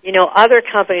 you know, other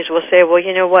companies will say, well,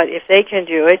 you know what, if they can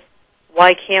do it,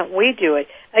 why can't we do it?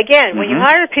 Again, when you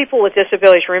hire people with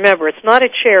disabilities, remember, it's not a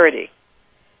charity.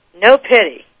 No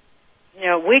pity. You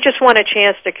know, we just want a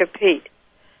chance to compete.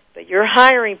 But you're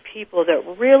hiring people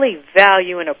that really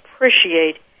value and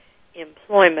appreciate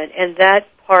employment, and that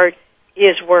part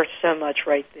is worth so much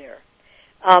right there.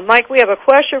 Mike, we have a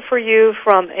question for you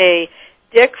from a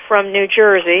Dick from New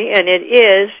Jersey, and it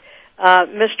is,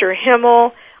 Mr.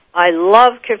 Hmel, I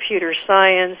love computer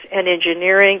science and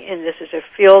engineering, and this is a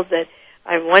field that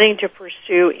I'm wanting to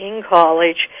pursue in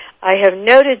college. I have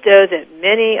noted, though, that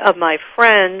many of my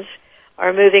friends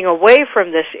are moving away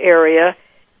from this area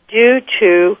due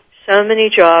to so many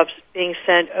jobs being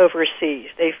sent overseas.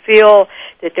 They feel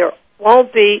that there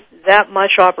won't be that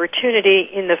much opportunity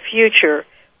in the future.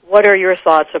 What are your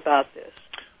thoughts about this?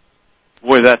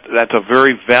 Boy, that's a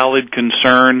very valid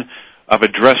concern. I've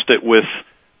addressed it with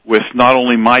not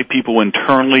only my people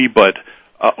internally, but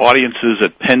audiences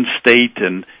at Penn State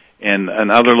and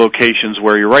other locations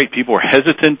where you're right, people are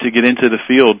hesitant to get into the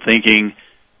field thinking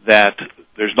that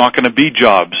there's not going to be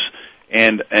jobs,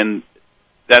 and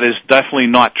that is definitely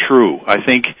not true. I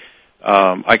think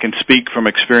I can speak from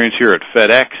experience here at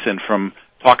FedEx and from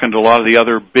talking to a lot of the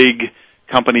other big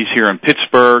companies here in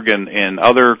Pittsburgh and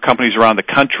other companies around the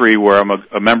country where I'm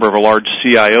a member of a large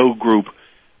CIO group.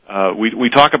 We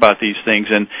talk about these things,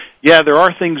 and yeah, there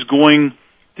are things going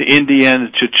to India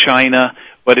and to China,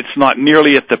 but it's not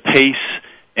nearly at the pace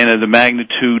and at the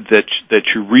magnitude that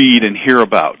you read and hear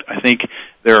about. I think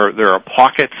there are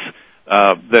pockets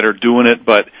that are doing it,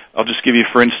 but I'll just give you,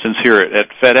 for instance, here at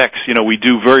FedEx, we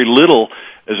do very little,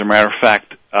 as a matter of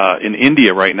fact, in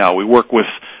India right now. We work with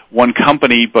one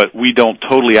company, but we don't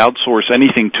totally outsource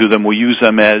anything to them. We use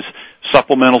them as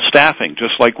supplemental staffing,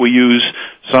 just like we use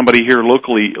somebody here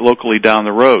locally down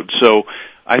the road. So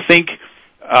I think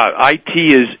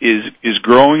IT is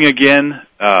growing again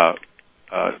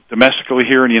domestically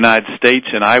here in the United States,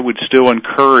 and I would still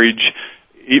encourage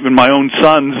even my own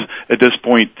sons at this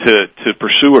point to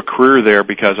pursue a career there,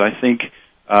 because I think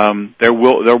there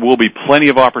will be plenty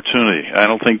of opportunity. I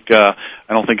don't think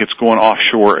it's going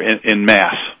offshore in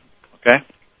mass. Okay.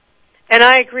 And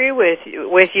I agree with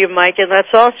you, Mike. And let's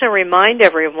also remind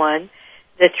everyone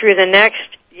that through the next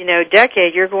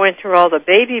decade, you're going through all the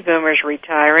baby boomers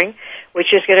retiring,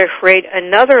 which is going to create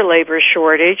another labor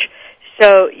shortage.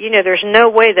 So there's no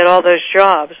way that all those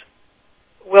jobs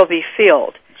will be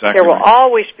filled. Exactly. There will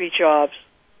always be jobs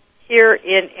here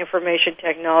in information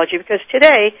technology, because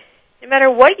today, no matter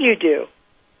what you do,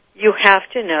 you have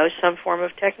to know some form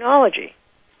of technology.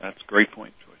 That's a great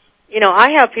point, Joyce.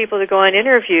 I have people that go on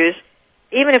interviews,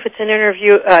 even if it's an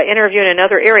interview in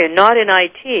another area, not in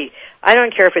IT. I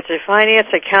don't care if it's in finance,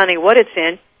 accounting, what it's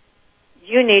in.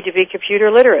 You need to be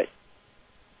computer literate.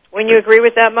 Wouldn't you agree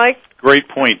with that, Mike? Great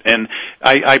point. And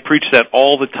I preach that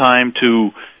all the time to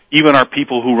even our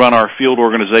people who run our field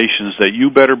organizations, that you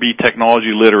better be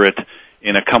technology literate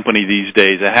in a company these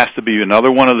days. It has to be another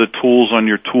one of the tools on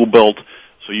your tool belt,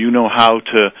 so you know how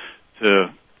to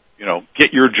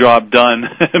get your job done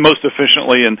most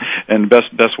efficiently and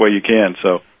best way you can.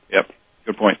 So, yep,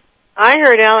 good point. I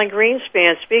heard Alan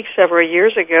Greenspan speak several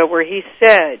years ago where he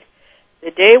said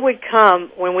the day would come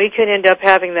when we could end up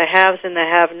having the haves and the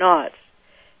have-nots,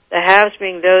 the haves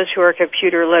being those who are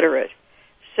computer literate.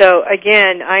 So,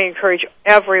 again, I encourage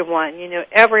everyone,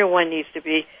 everyone needs to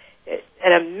be,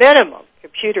 at a minimum,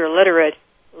 computer literate,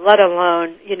 let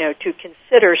alone, to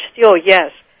consider still,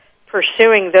 yes,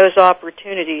 pursuing those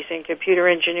opportunities in computer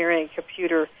engineering and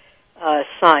computer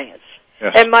science.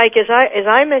 Yes. And, Mike, as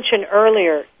I mentioned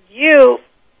earlier, you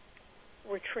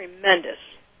were tremendous,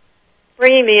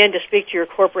 bringing me in to speak to your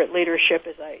corporate leadership,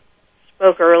 as I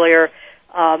spoke earlier.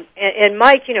 And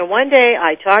Mike, one day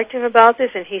I talked to him about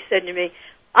this, and he said to me,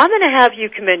 I'm going to have you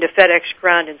come into FedEx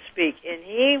Ground and speak. And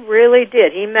he really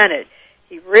did. He meant it.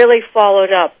 He really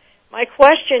followed up. My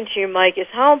question to you, Mike, is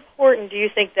how important do you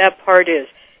think that part is?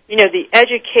 The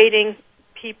educating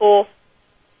people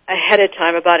ahead of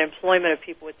time about employment of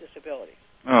people with disabilities.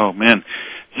 Oh, man,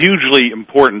 hugely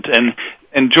important.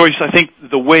 And Joyce, I think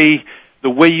the way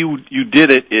you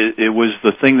did it was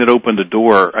the thing that opened the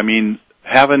door. I mean,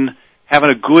 having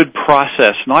a good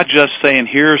process, not just saying,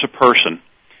 here's a person.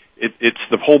 It's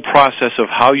the whole process of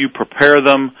how you prepare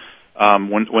them.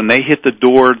 When they hit the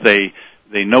door, they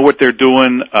know what they're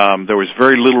doing. There was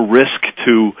very little risk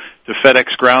to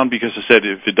FedEx Ground, because they said,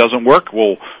 if it doesn't work,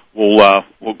 we'll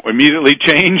immediately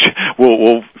change.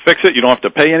 We'll fix it. You don't have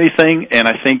to pay anything. And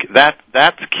I think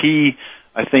that's key.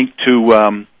 I think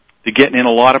to getting in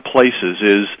a lot of places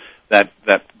is that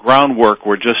groundwork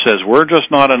where it just says, we're just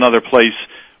not another place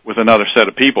with another set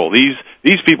of people. These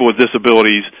people with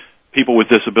disabilities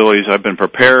have been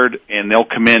prepared, and they'll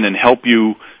come in and help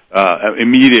you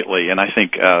immediately. And I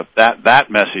think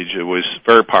that message was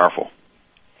very powerful.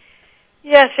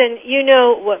 Yes, and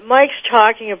what Mike's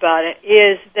talking about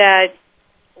is that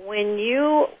when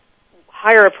you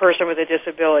hire a person with a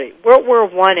disability, what we're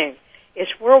wanting is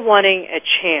a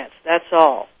chance. That's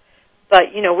all. But,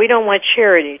 we don't want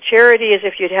charity. Charity is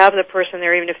if you'd have the person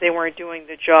there even if they weren't doing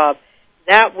the job.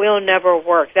 That will never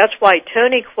work. That's why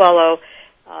Tony Coelho,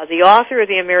 the author of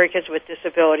the Americans with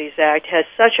Disabilities Act, has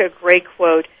such a great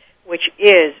quote, which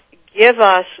is, give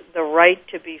us the right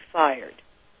to be fired.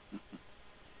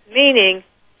 Meaning,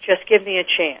 just give me a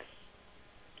chance.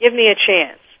 Give me a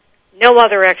chance. No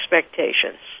other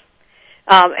expectations.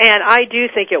 And I do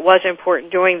think it was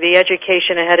important doing the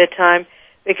education ahead of time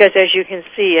because, as you can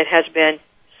see, it has been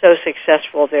so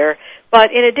successful there.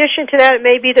 But in addition to that, it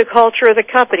may be the culture of the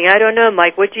company. I don't know,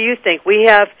 Mike. What do you think? We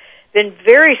have been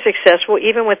very successful,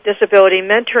 even with Disability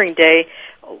Mentoring Day.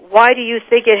 Why do you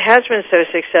think it has been so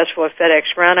successful at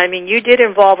FedEx Ground? I mean, you did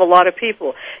involve a lot of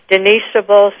people. Denise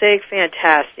Sabolsig,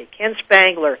 fantastic. Ken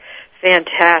Spangler,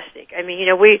 fantastic. I mean,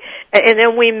 and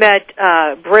then we met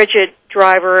Bridget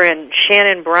Driver and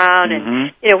Shannon Brown,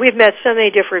 and we've met so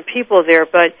many different people there.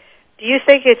 But do you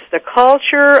think it's the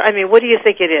culture? I mean, what do you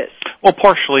think it is? Well,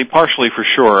 partially for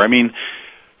sure. I mean,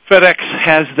 FedEx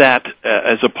has that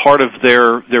as a part of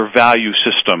their value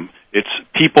system. It's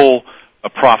people, a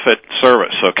profit,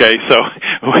 service. Okay, so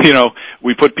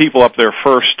we put people up there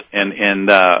first, and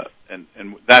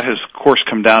that has of course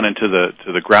come down into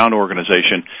the ground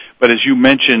organization. But as you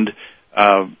mentioned,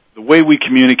 the way we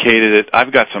communicated it,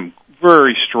 I've got some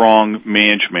very strong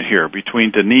management here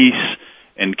between Denise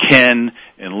and Ken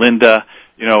and Linda.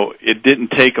 It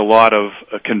didn't take a lot of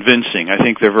convincing. I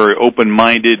think they're very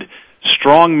open-minded,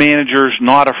 strong managers,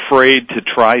 not afraid to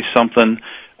try something.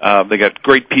 They got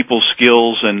great people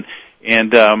skills, and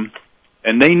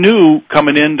they knew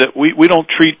coming in that we don't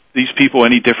treat these people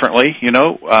any differently.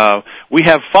 We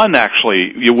have fun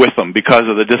actually with them because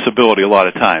of the disability a lot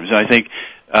of times, and I think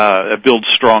it builds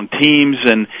strong teams,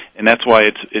 and that's why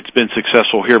it's been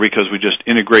successful here because we just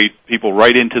integrate people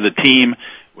right into the team.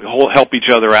 We help each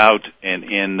other out,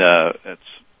 and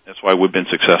that's why we've been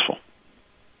successful.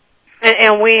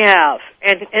 And we have,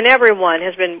 and everyone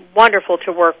has been wonderful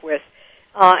to work with,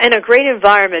 and a great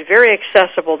environment, very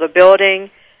accessible. The building,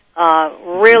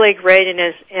 really great,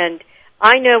 and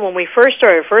I know when we first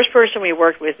started, the first person we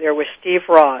worked with there was Steve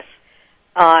Ross,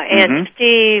 and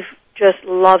Steve just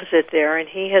loves it there, and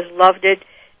he has loved it.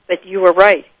 But you were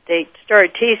right; they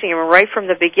started teasing him right from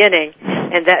the beginning,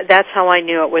 and that's how I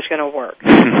knew it was going to work.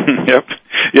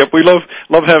 Yep. We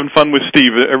love having fun with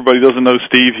Steve. Everybody doesn't know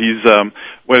Steve. He's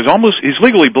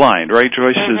legally blind, right,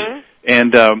 Joyce?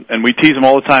 And we tease him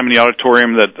all the time in the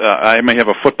auditorium that I may have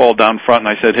a football down front,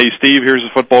 and I said, "Hey, Steve, here's the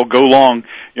football. Go long,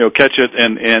 catch it."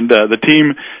 And the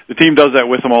team does that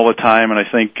with him all the time, and I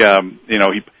think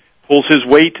he pulls his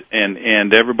weight,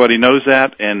 and everybody knows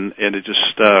that, and it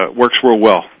just works real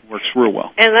well.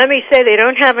 And let me say, they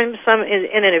don't have him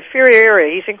in an inferior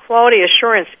area. He's in quality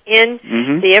assurance in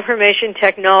the information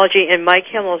technology in Mike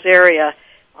Hmel's area.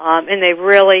 And they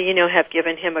really, have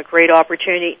given him a great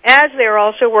opportunity, as they're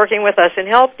also working with us in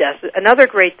help desk. Another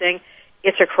great thing,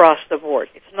 it's across the board.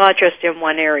 It's not just in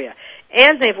one area.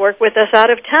 And they've worked with us out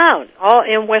of town, all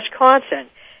in Wisconsin.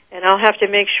 And I'll have to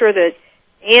make sure that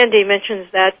Andy mentions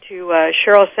that to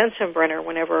Cheryl Sensenbrenner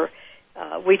whenever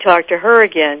we talk to her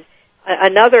again.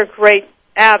 Another great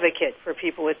advocate for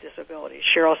people with disabilities,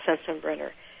 Cheryl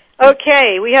Sensenbrenner.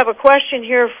 Okay, we have a question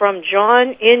here from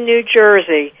John in New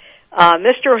Jersey.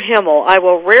 Mr. Hmel, I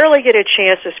will rarely get a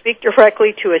chance to speak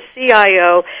directly to a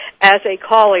CIO as a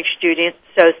college student,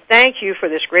 so thank you for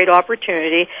this great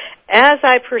opportunity as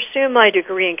I pursue my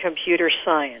degree in computer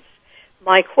science.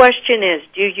 My question is,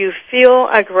 do you feel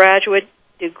a graduate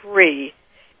degree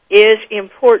is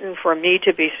important for me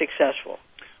to be successful?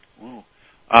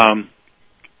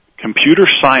 Computer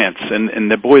science,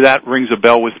 and boy, that rings a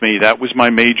bell with me. That was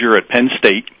my major at Penn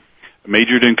State. I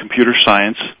majored in computer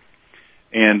science.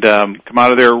 And come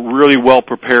out of there really well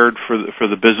prepared for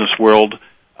the business world.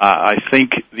 I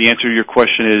think the answer to your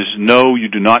question is no. You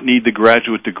do not need the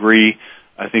graduate degree.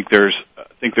 I think there's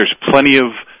plenty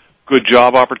of good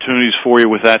job opportunities for you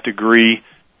with that degree,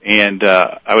 and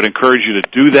I would encourage you to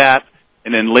do that.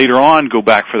 And then later on, go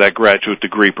back for that graduate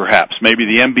degree, perhaps maybe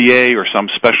the MBA or some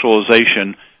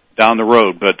specialization down the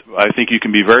road. But I think you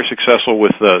can be very successful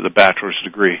with the bachelor's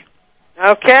degree.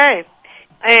 Okay.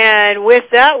 And with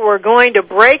that, we're going to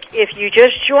break. If you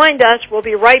just joined us, we'll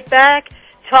be right back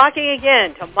talking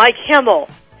again to Mike Hmel,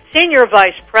 Senior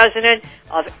Vice President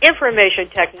of Information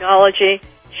Technology,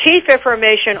 Chief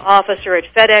Information Officer at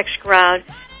FedEx Ground,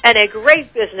 and a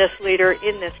great business leader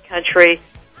in this country.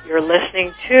 You're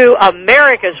listening to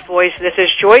America's Voice. This is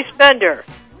Joyce Bender.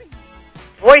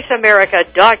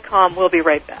 VoiceAmerica.com. We'll be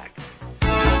right back.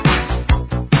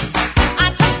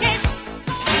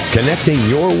 Connecting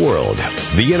your world.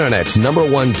 The Internet's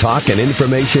 #1 talk and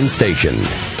information station.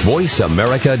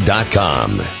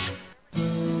 VoiceAmerica.com.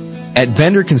 At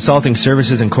Bender Consulting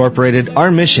Services Incorporated,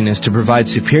 our mission is to provide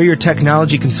superior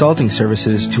technology consulting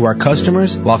services to our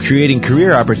customers while creating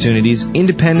career opportunities,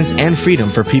 independence, and freedom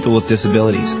for people with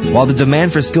disabilities. While the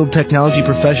demand for skilled technology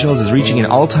professionals is reaching an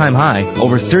all-time high,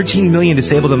 over 13 million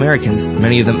disabled Americans,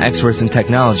 many of them experts in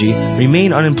technology,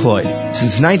 remain unemployed.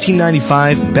 Since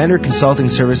 1995, Bender Consulting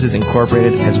Services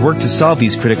Incorporated has worked to solve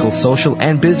these critical social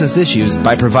and business issues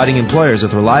by providing employers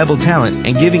with reliable talent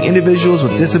and giving individuals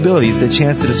with disabilities the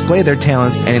chance to display their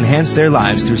talents and enhance their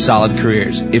lives through solid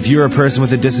careers. If you're a person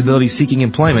with a disability seeking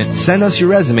employment, send us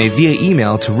your resume via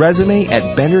email to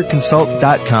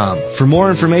resume@benderconsult.com. For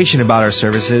more information about our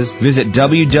services, visit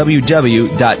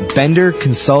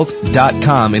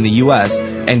www.benderconsult.com in the U.S.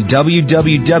 and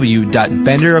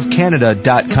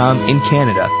www.benderofcanada.com in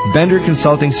Canada. Bender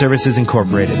Consulting Services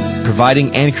Incorporated,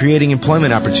 providing and creating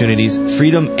employment opportunities,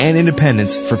 freedom, and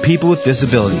independence for people with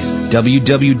disabilities.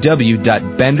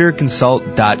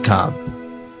 www.benderconsult.com.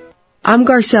 I'm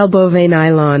Garcelle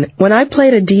Beauvais-Nylon. When I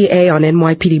played a DA on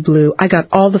NYPD Blue, I got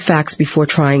all the facts before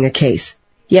trying a case.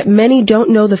 Yet many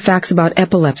don't know the facts about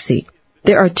epilepsy.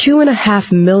 There are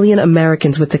 2.5 million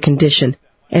Americans with the condition,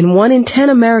 and 1 in 10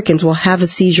 Americans will have a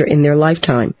seizure in their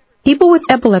lifetime. People with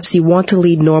epilepsy want to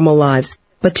lead normal lives,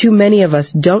 but too many of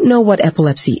us don't know what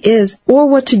epilepsy is or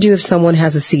what to do if someone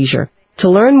has a seizure. To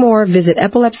learn more, visit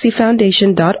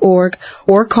epilepsyfoundation.org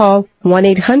or call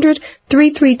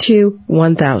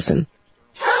 1-800-332-1000.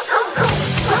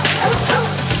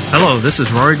 Hello, this is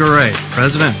Rory Garay,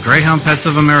 President of Greyhound Pets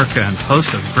of America and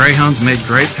host of Greyhounds Made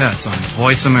Great Pets on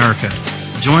Voice America.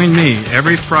 Join me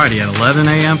every Friday at 11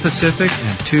 a.m. Pacific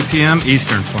and 2 p.m.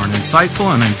 Eastern for an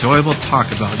insightful and enjoyable talk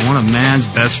about one of man's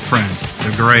best friends,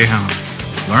 the Greyhound.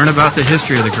 Learn about the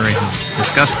history of the Greyhound,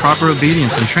 discuss proper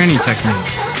obedience and training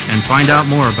techniques, and find out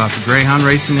more about the Greyhound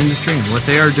racing industry and what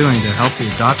they are doing to help the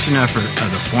adoption effort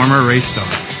of the former race star.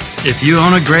 If you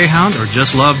own a Greyhound or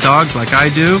just love dogs like I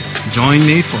do, join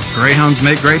me for Greyhounds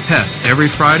Make Great Pets every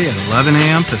Friday at 11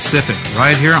 a.m. Pacific,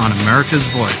 right here on America's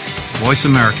Voice,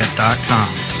 VoiceAmerica.com.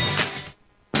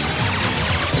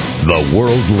 The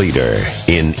world leader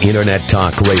in Internet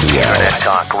Talk Radio.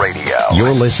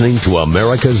 You're listening to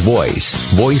America's Voice,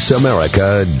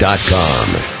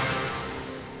 VoiceAmerica.com.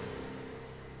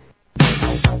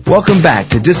 Welcome back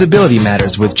to Disability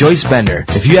Matters with Joyce Bender.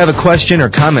 If you have a question or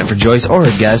comment for Joyce or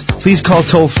her guest, please call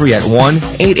toll-free at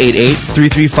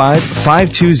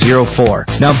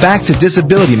 1-888-335-5204. Now back to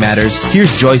Disability Matters.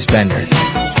 Here's Joyce Bender.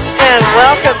 And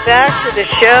welcome back to the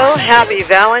show. Happy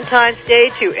Valentine's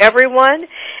Day to everyone.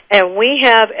 And we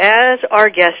have as our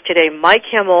guest today Mike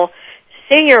Hmel,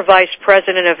 Senior Vice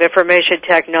President of Information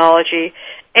Technology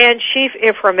and Chief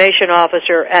Information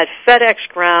Officer at FedEx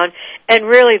Ground, and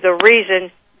really the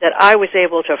reason that I was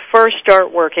able to first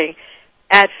start working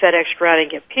at FedEx Ground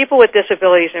and get people with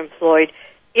disabilities employed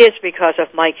is because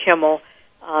of Mike Hmel.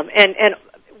 And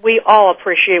we all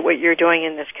appreciate what you're doing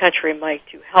in this country, Mike,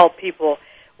 to help people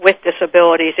with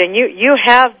disabilities. And you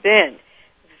have been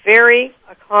very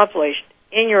accomplished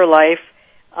in your life.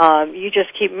 You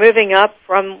just keep moving up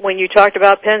from when you talked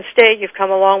about Penn State. You've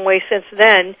come a long way since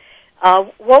then.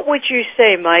 What would you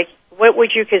say, Mike? What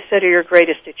would you consider your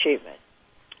greatest achievement?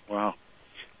 Wow.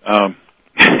 That's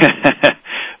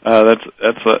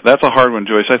a hard one,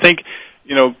 Joyce. I think,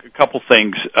 a couple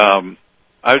things.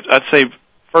 I'd say,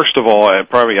 first of all,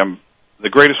 the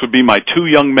greatest would be my 2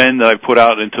 young men that I put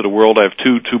out into the world. I have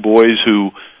two boys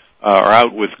who are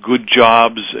out with good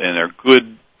jobs and are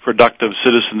good, productive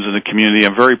citizens in the community.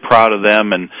 I'm very proud of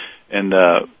them and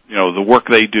the work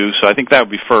they do. So I think that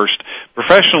would be first.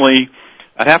 Professionally,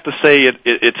 I'd have to say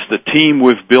it's the team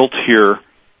we've built here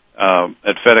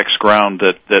at FedEx Ground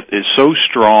that is so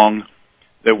strong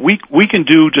that we can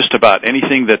do just about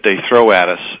anything that they throw at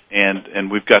us,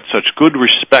 and we've got such good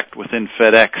respect within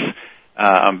FedEx.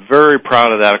 I'm very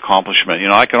proud of that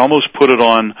accomplishment. I can almost put it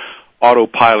on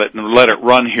autopilot and let it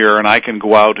run here, and I can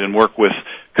go out and work with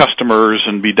customers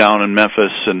and be down in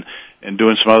Memphis and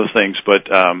doing some other things. But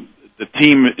the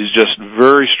team is just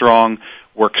very strong,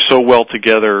 works so well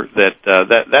together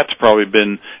that's probably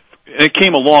been. And it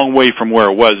came a long way from where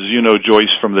it was, as you know, Joyce,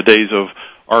 from the days of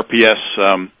RPS.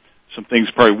 Some things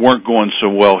probably weren't going so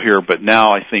well here, but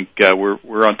now I think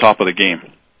we're on top of the game.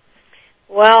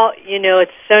 Well,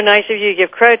 it's so nice of you to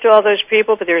give credit to all those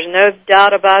people, but there's no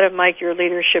doubt about it, Mike, your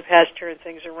leadership has turned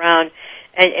things around.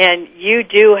 And you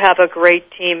do have a great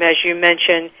team, as you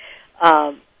mentioned,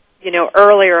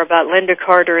 earlier about Linda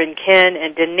Carter and Ken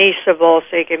and Denise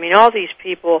Savolsik. I mean, all these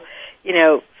people,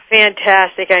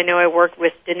 fantastic. I know I worked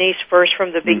with Denise first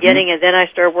from the beginning, and then I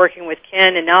started working with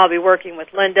Ken, and now I'll be working with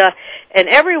Linda. And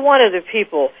every one of the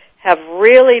people have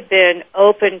really been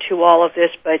open to all of this,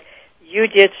 but you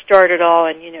did start it all,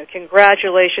 and,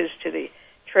 congratulations to the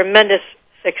tremendous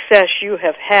success you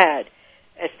have had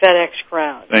at FedEx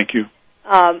Ground. Thank you.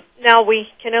 Now, we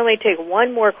can only take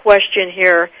one more question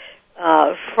here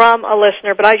from a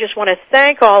listener, but I just want to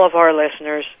thank all of our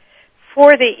listeners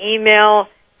for the email,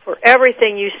 for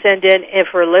everything you send in, and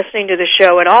for listening to the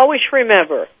show. And always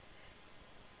remember,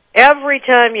 every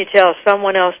time you tell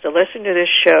someone else to listen to this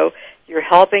show, you're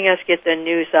helping us get the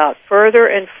news out further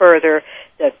and further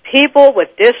that people with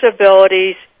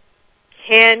disabilities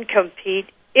can compete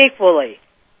equally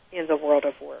in the world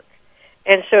of work.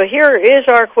 And so here is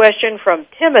our question from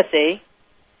Timothy,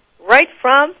 right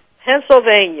from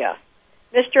Pennsylvania.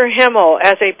 Mr. Hmel,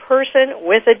 as a person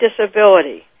with a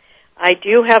disability, I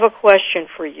do have a question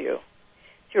for you.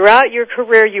 Throughout your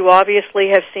career, you obviously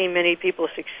have seen many people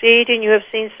succeed, and you have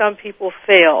seen some people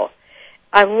fail.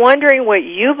 I'm wondering what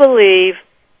you believe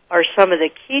are some of the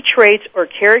key traits or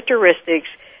characteristics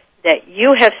that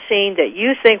you have seen that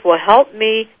you think will help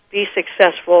me be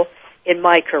successful in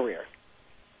my career.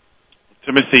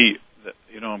 Timothy,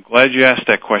 I'm glad you asked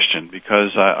that question,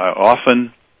 because I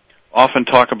often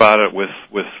talk about it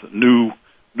with new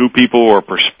people or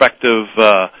prospective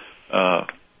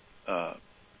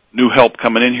new help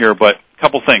coming in here. But a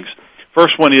couple things.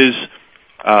 First one is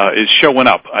showing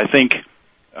up. I think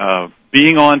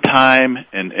being on time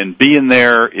and being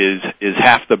there is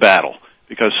half the battle,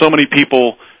 because so many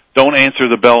people don't answer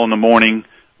the bell in the morning,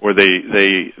 or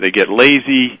they get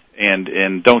lazy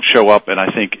and don't show up. And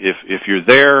I think if you're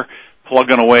there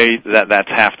plugging away, that's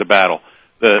half the battle.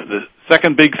 The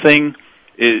second big thing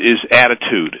is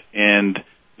attitude. And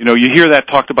you hear that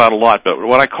talked about a lot, but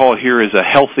what I call here is a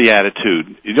healthy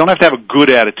attitude. You don't have to have a good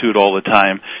attitude all the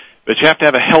time, but you have to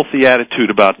have a healthy attitude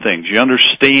about things. You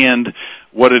understand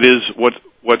what it is,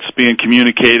 what's being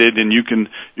communicated, and you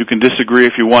can disagree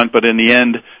if you want, but in the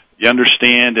end, you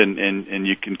understand and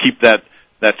you can keep that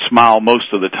smile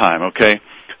most of the time, okay?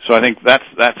 So I think that's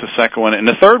the second one. And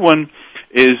the third one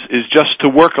is just to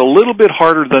work a little bit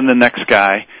harder than the next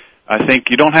guy. I think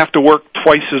you don't have to work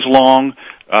twice as long,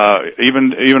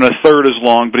 even a third as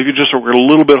long, but if you just work a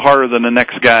little bit harder than the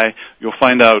next guy, you'll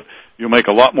find out you'll make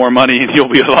a lot more money and you'll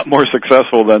be a lot more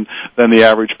successful than the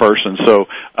average person. So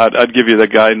I'd give you the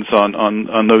guidance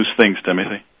on those things,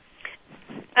 Timothy.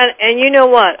 And you know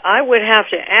what? I would have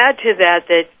to add to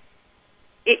that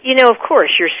of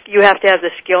course, you have to have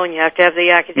the skill and you have to have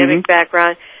the academic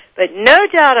background, but no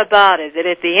doubt about it that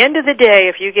at the end of the day,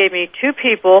 if you gave me two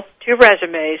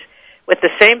resumes with the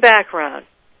same background,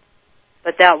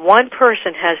 but that one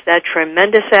person has that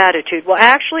tremendous attitude. Well,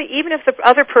 actually, even if the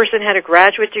other person had a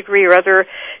graduate degree or other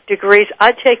degrees,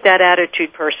 I'd take that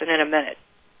attitude person in a minute.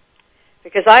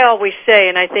 Because I always say,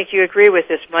 and I think you agree with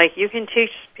this, Mike, you can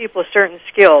teach people certain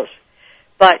skills,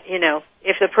 but,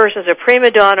 if the person's a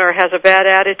prima donna or has a bad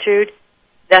attitude,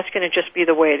 that's going to just be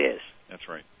the way it is. That's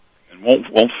right. And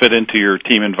won't fit into your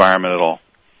team environment at all.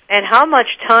 And how much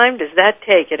time does that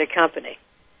take at a company?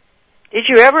 Did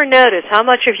you ever notice how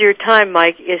much of your time,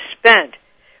 Mike, is spent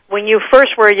when you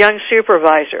first were a young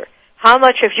supervisor? How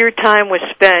much of your time was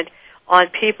spent on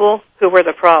people who were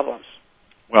the problems?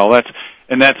 Well, that's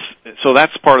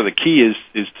part of the key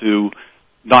is to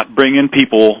not bring in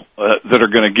people that are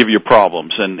going to give you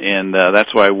problems, and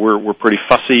that's why we're pretty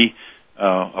fussy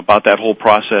about that whole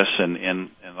process.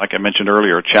 And like I mentioned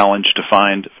earlier, a challenge to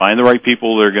find the right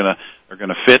people that are going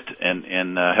to fit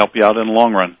and help you out in the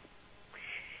long run.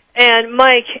 And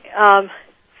Mike,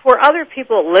 for other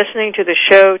people listening to the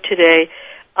show today,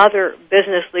 other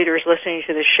business leaders listening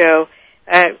to the show,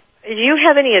 do you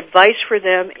have any advice for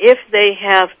them if they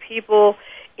have people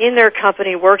in their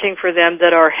company working for them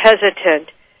that are hesitant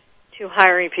to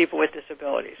hiring people with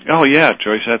disabilities? Oh yeah,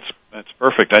 Joyce, that's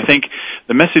perfect. I think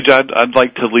the message I'd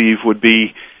like to leave would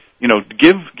be,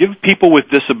 give people with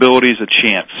disabilities a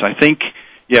chance. I think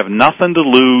you have nothing to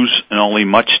lose and only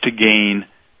much to gain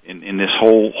in this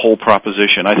whole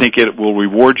proposition. I think it will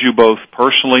reward you both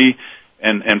personally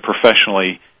and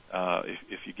professionally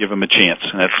if you give them a chance.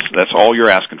 And that's all you're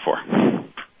asking for.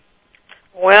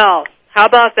 Well, how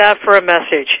about that for a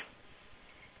message?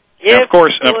 And of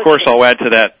course, I'll add to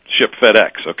that, ship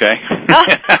FedEx, okay?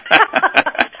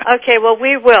 Okay, well,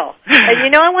 we will.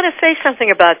 And I want to say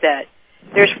something about that.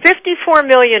 There's 54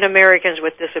 million Americans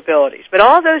with disabilities, but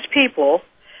all those people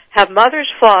have mothers,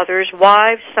 fathers,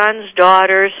 wives, sons,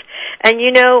 daughters, and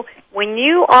when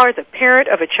you are the parent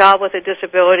of a child with a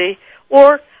disability,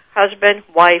 or husband,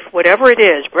 wife, whatever it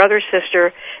is, brother,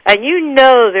 sister, and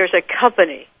there's a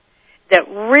company that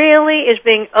really is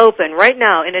being open right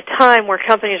now in a time where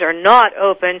companies are not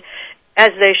open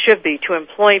as they should be to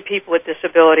employing people with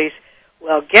disabilities,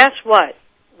 well, guess what?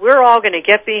 We're all going to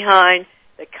get behind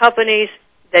the companies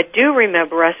that do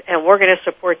remember us, and we're going to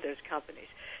support those companies.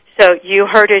 So you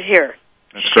heard it here.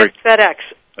 That's great. FedEx.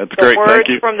 That's great. Words Thank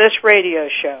you. from this radio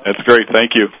show. That's great.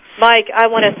 Thank you. Mike, I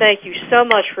want to thank you so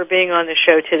much for being on the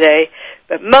show today.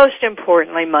 But most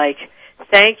importantly, Mike,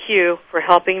 thank you for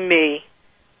helping me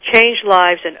change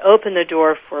lives and open the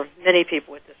door for many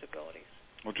people with disabilities.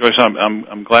 Well, Joyce,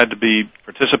 I'm glad to be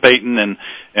participating,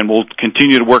 and we'll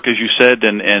continue to work as you said,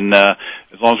 and as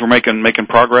long as we're making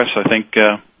progress, I think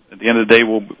at the end of the day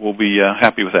we'll be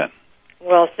happy with that.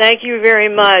 Well, thank you very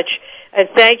much, and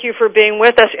thank you for being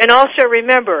with us. And also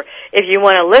remember, if you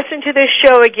want to listen to this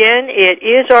show again, it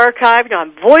is archived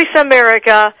on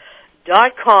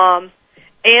voiceamerica.com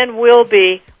and will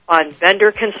be on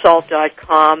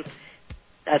vendorconsult.com.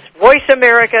 That's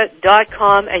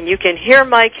voiceamerica.com, and you can hear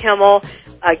Mike Hmel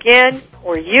again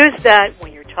or use that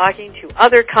when you're talking to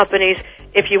other companies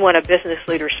if you want a business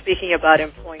leader speaking about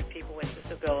employing people with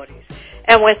disabilities.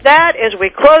 And with that, as we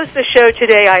close the show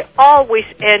today, I always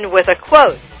end with a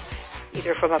quote,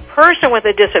 either from a person with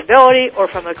a disability or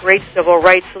from a great civil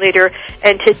rights leader.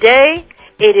 And today,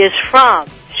 it is from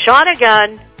Shauna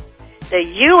Gunn, the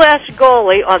U.S.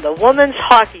 goalie on the women's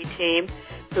hockey team,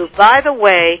 who, by the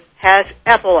way, has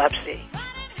epilepsy.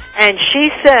 And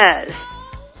she says,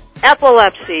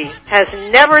 epilepsy has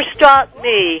never stopped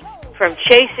me from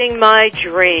chasing my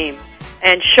dream.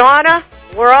 And Shauna,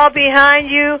 we're all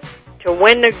behind you to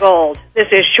win the gold. This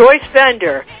is Joyce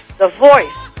Bender, the voice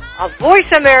of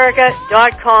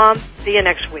VoiceAmerica.com. See you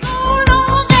next week.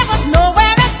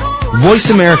 Voice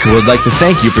America would like to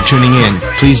thank you for tuning in.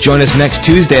 Please join us next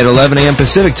Tuesday at 11 a.m.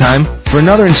 Pacific Time for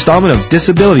another installment of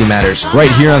Disability Matters right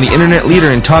here on the Internet leader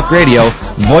in talk radio,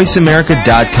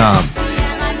 VoiceAmerica.com.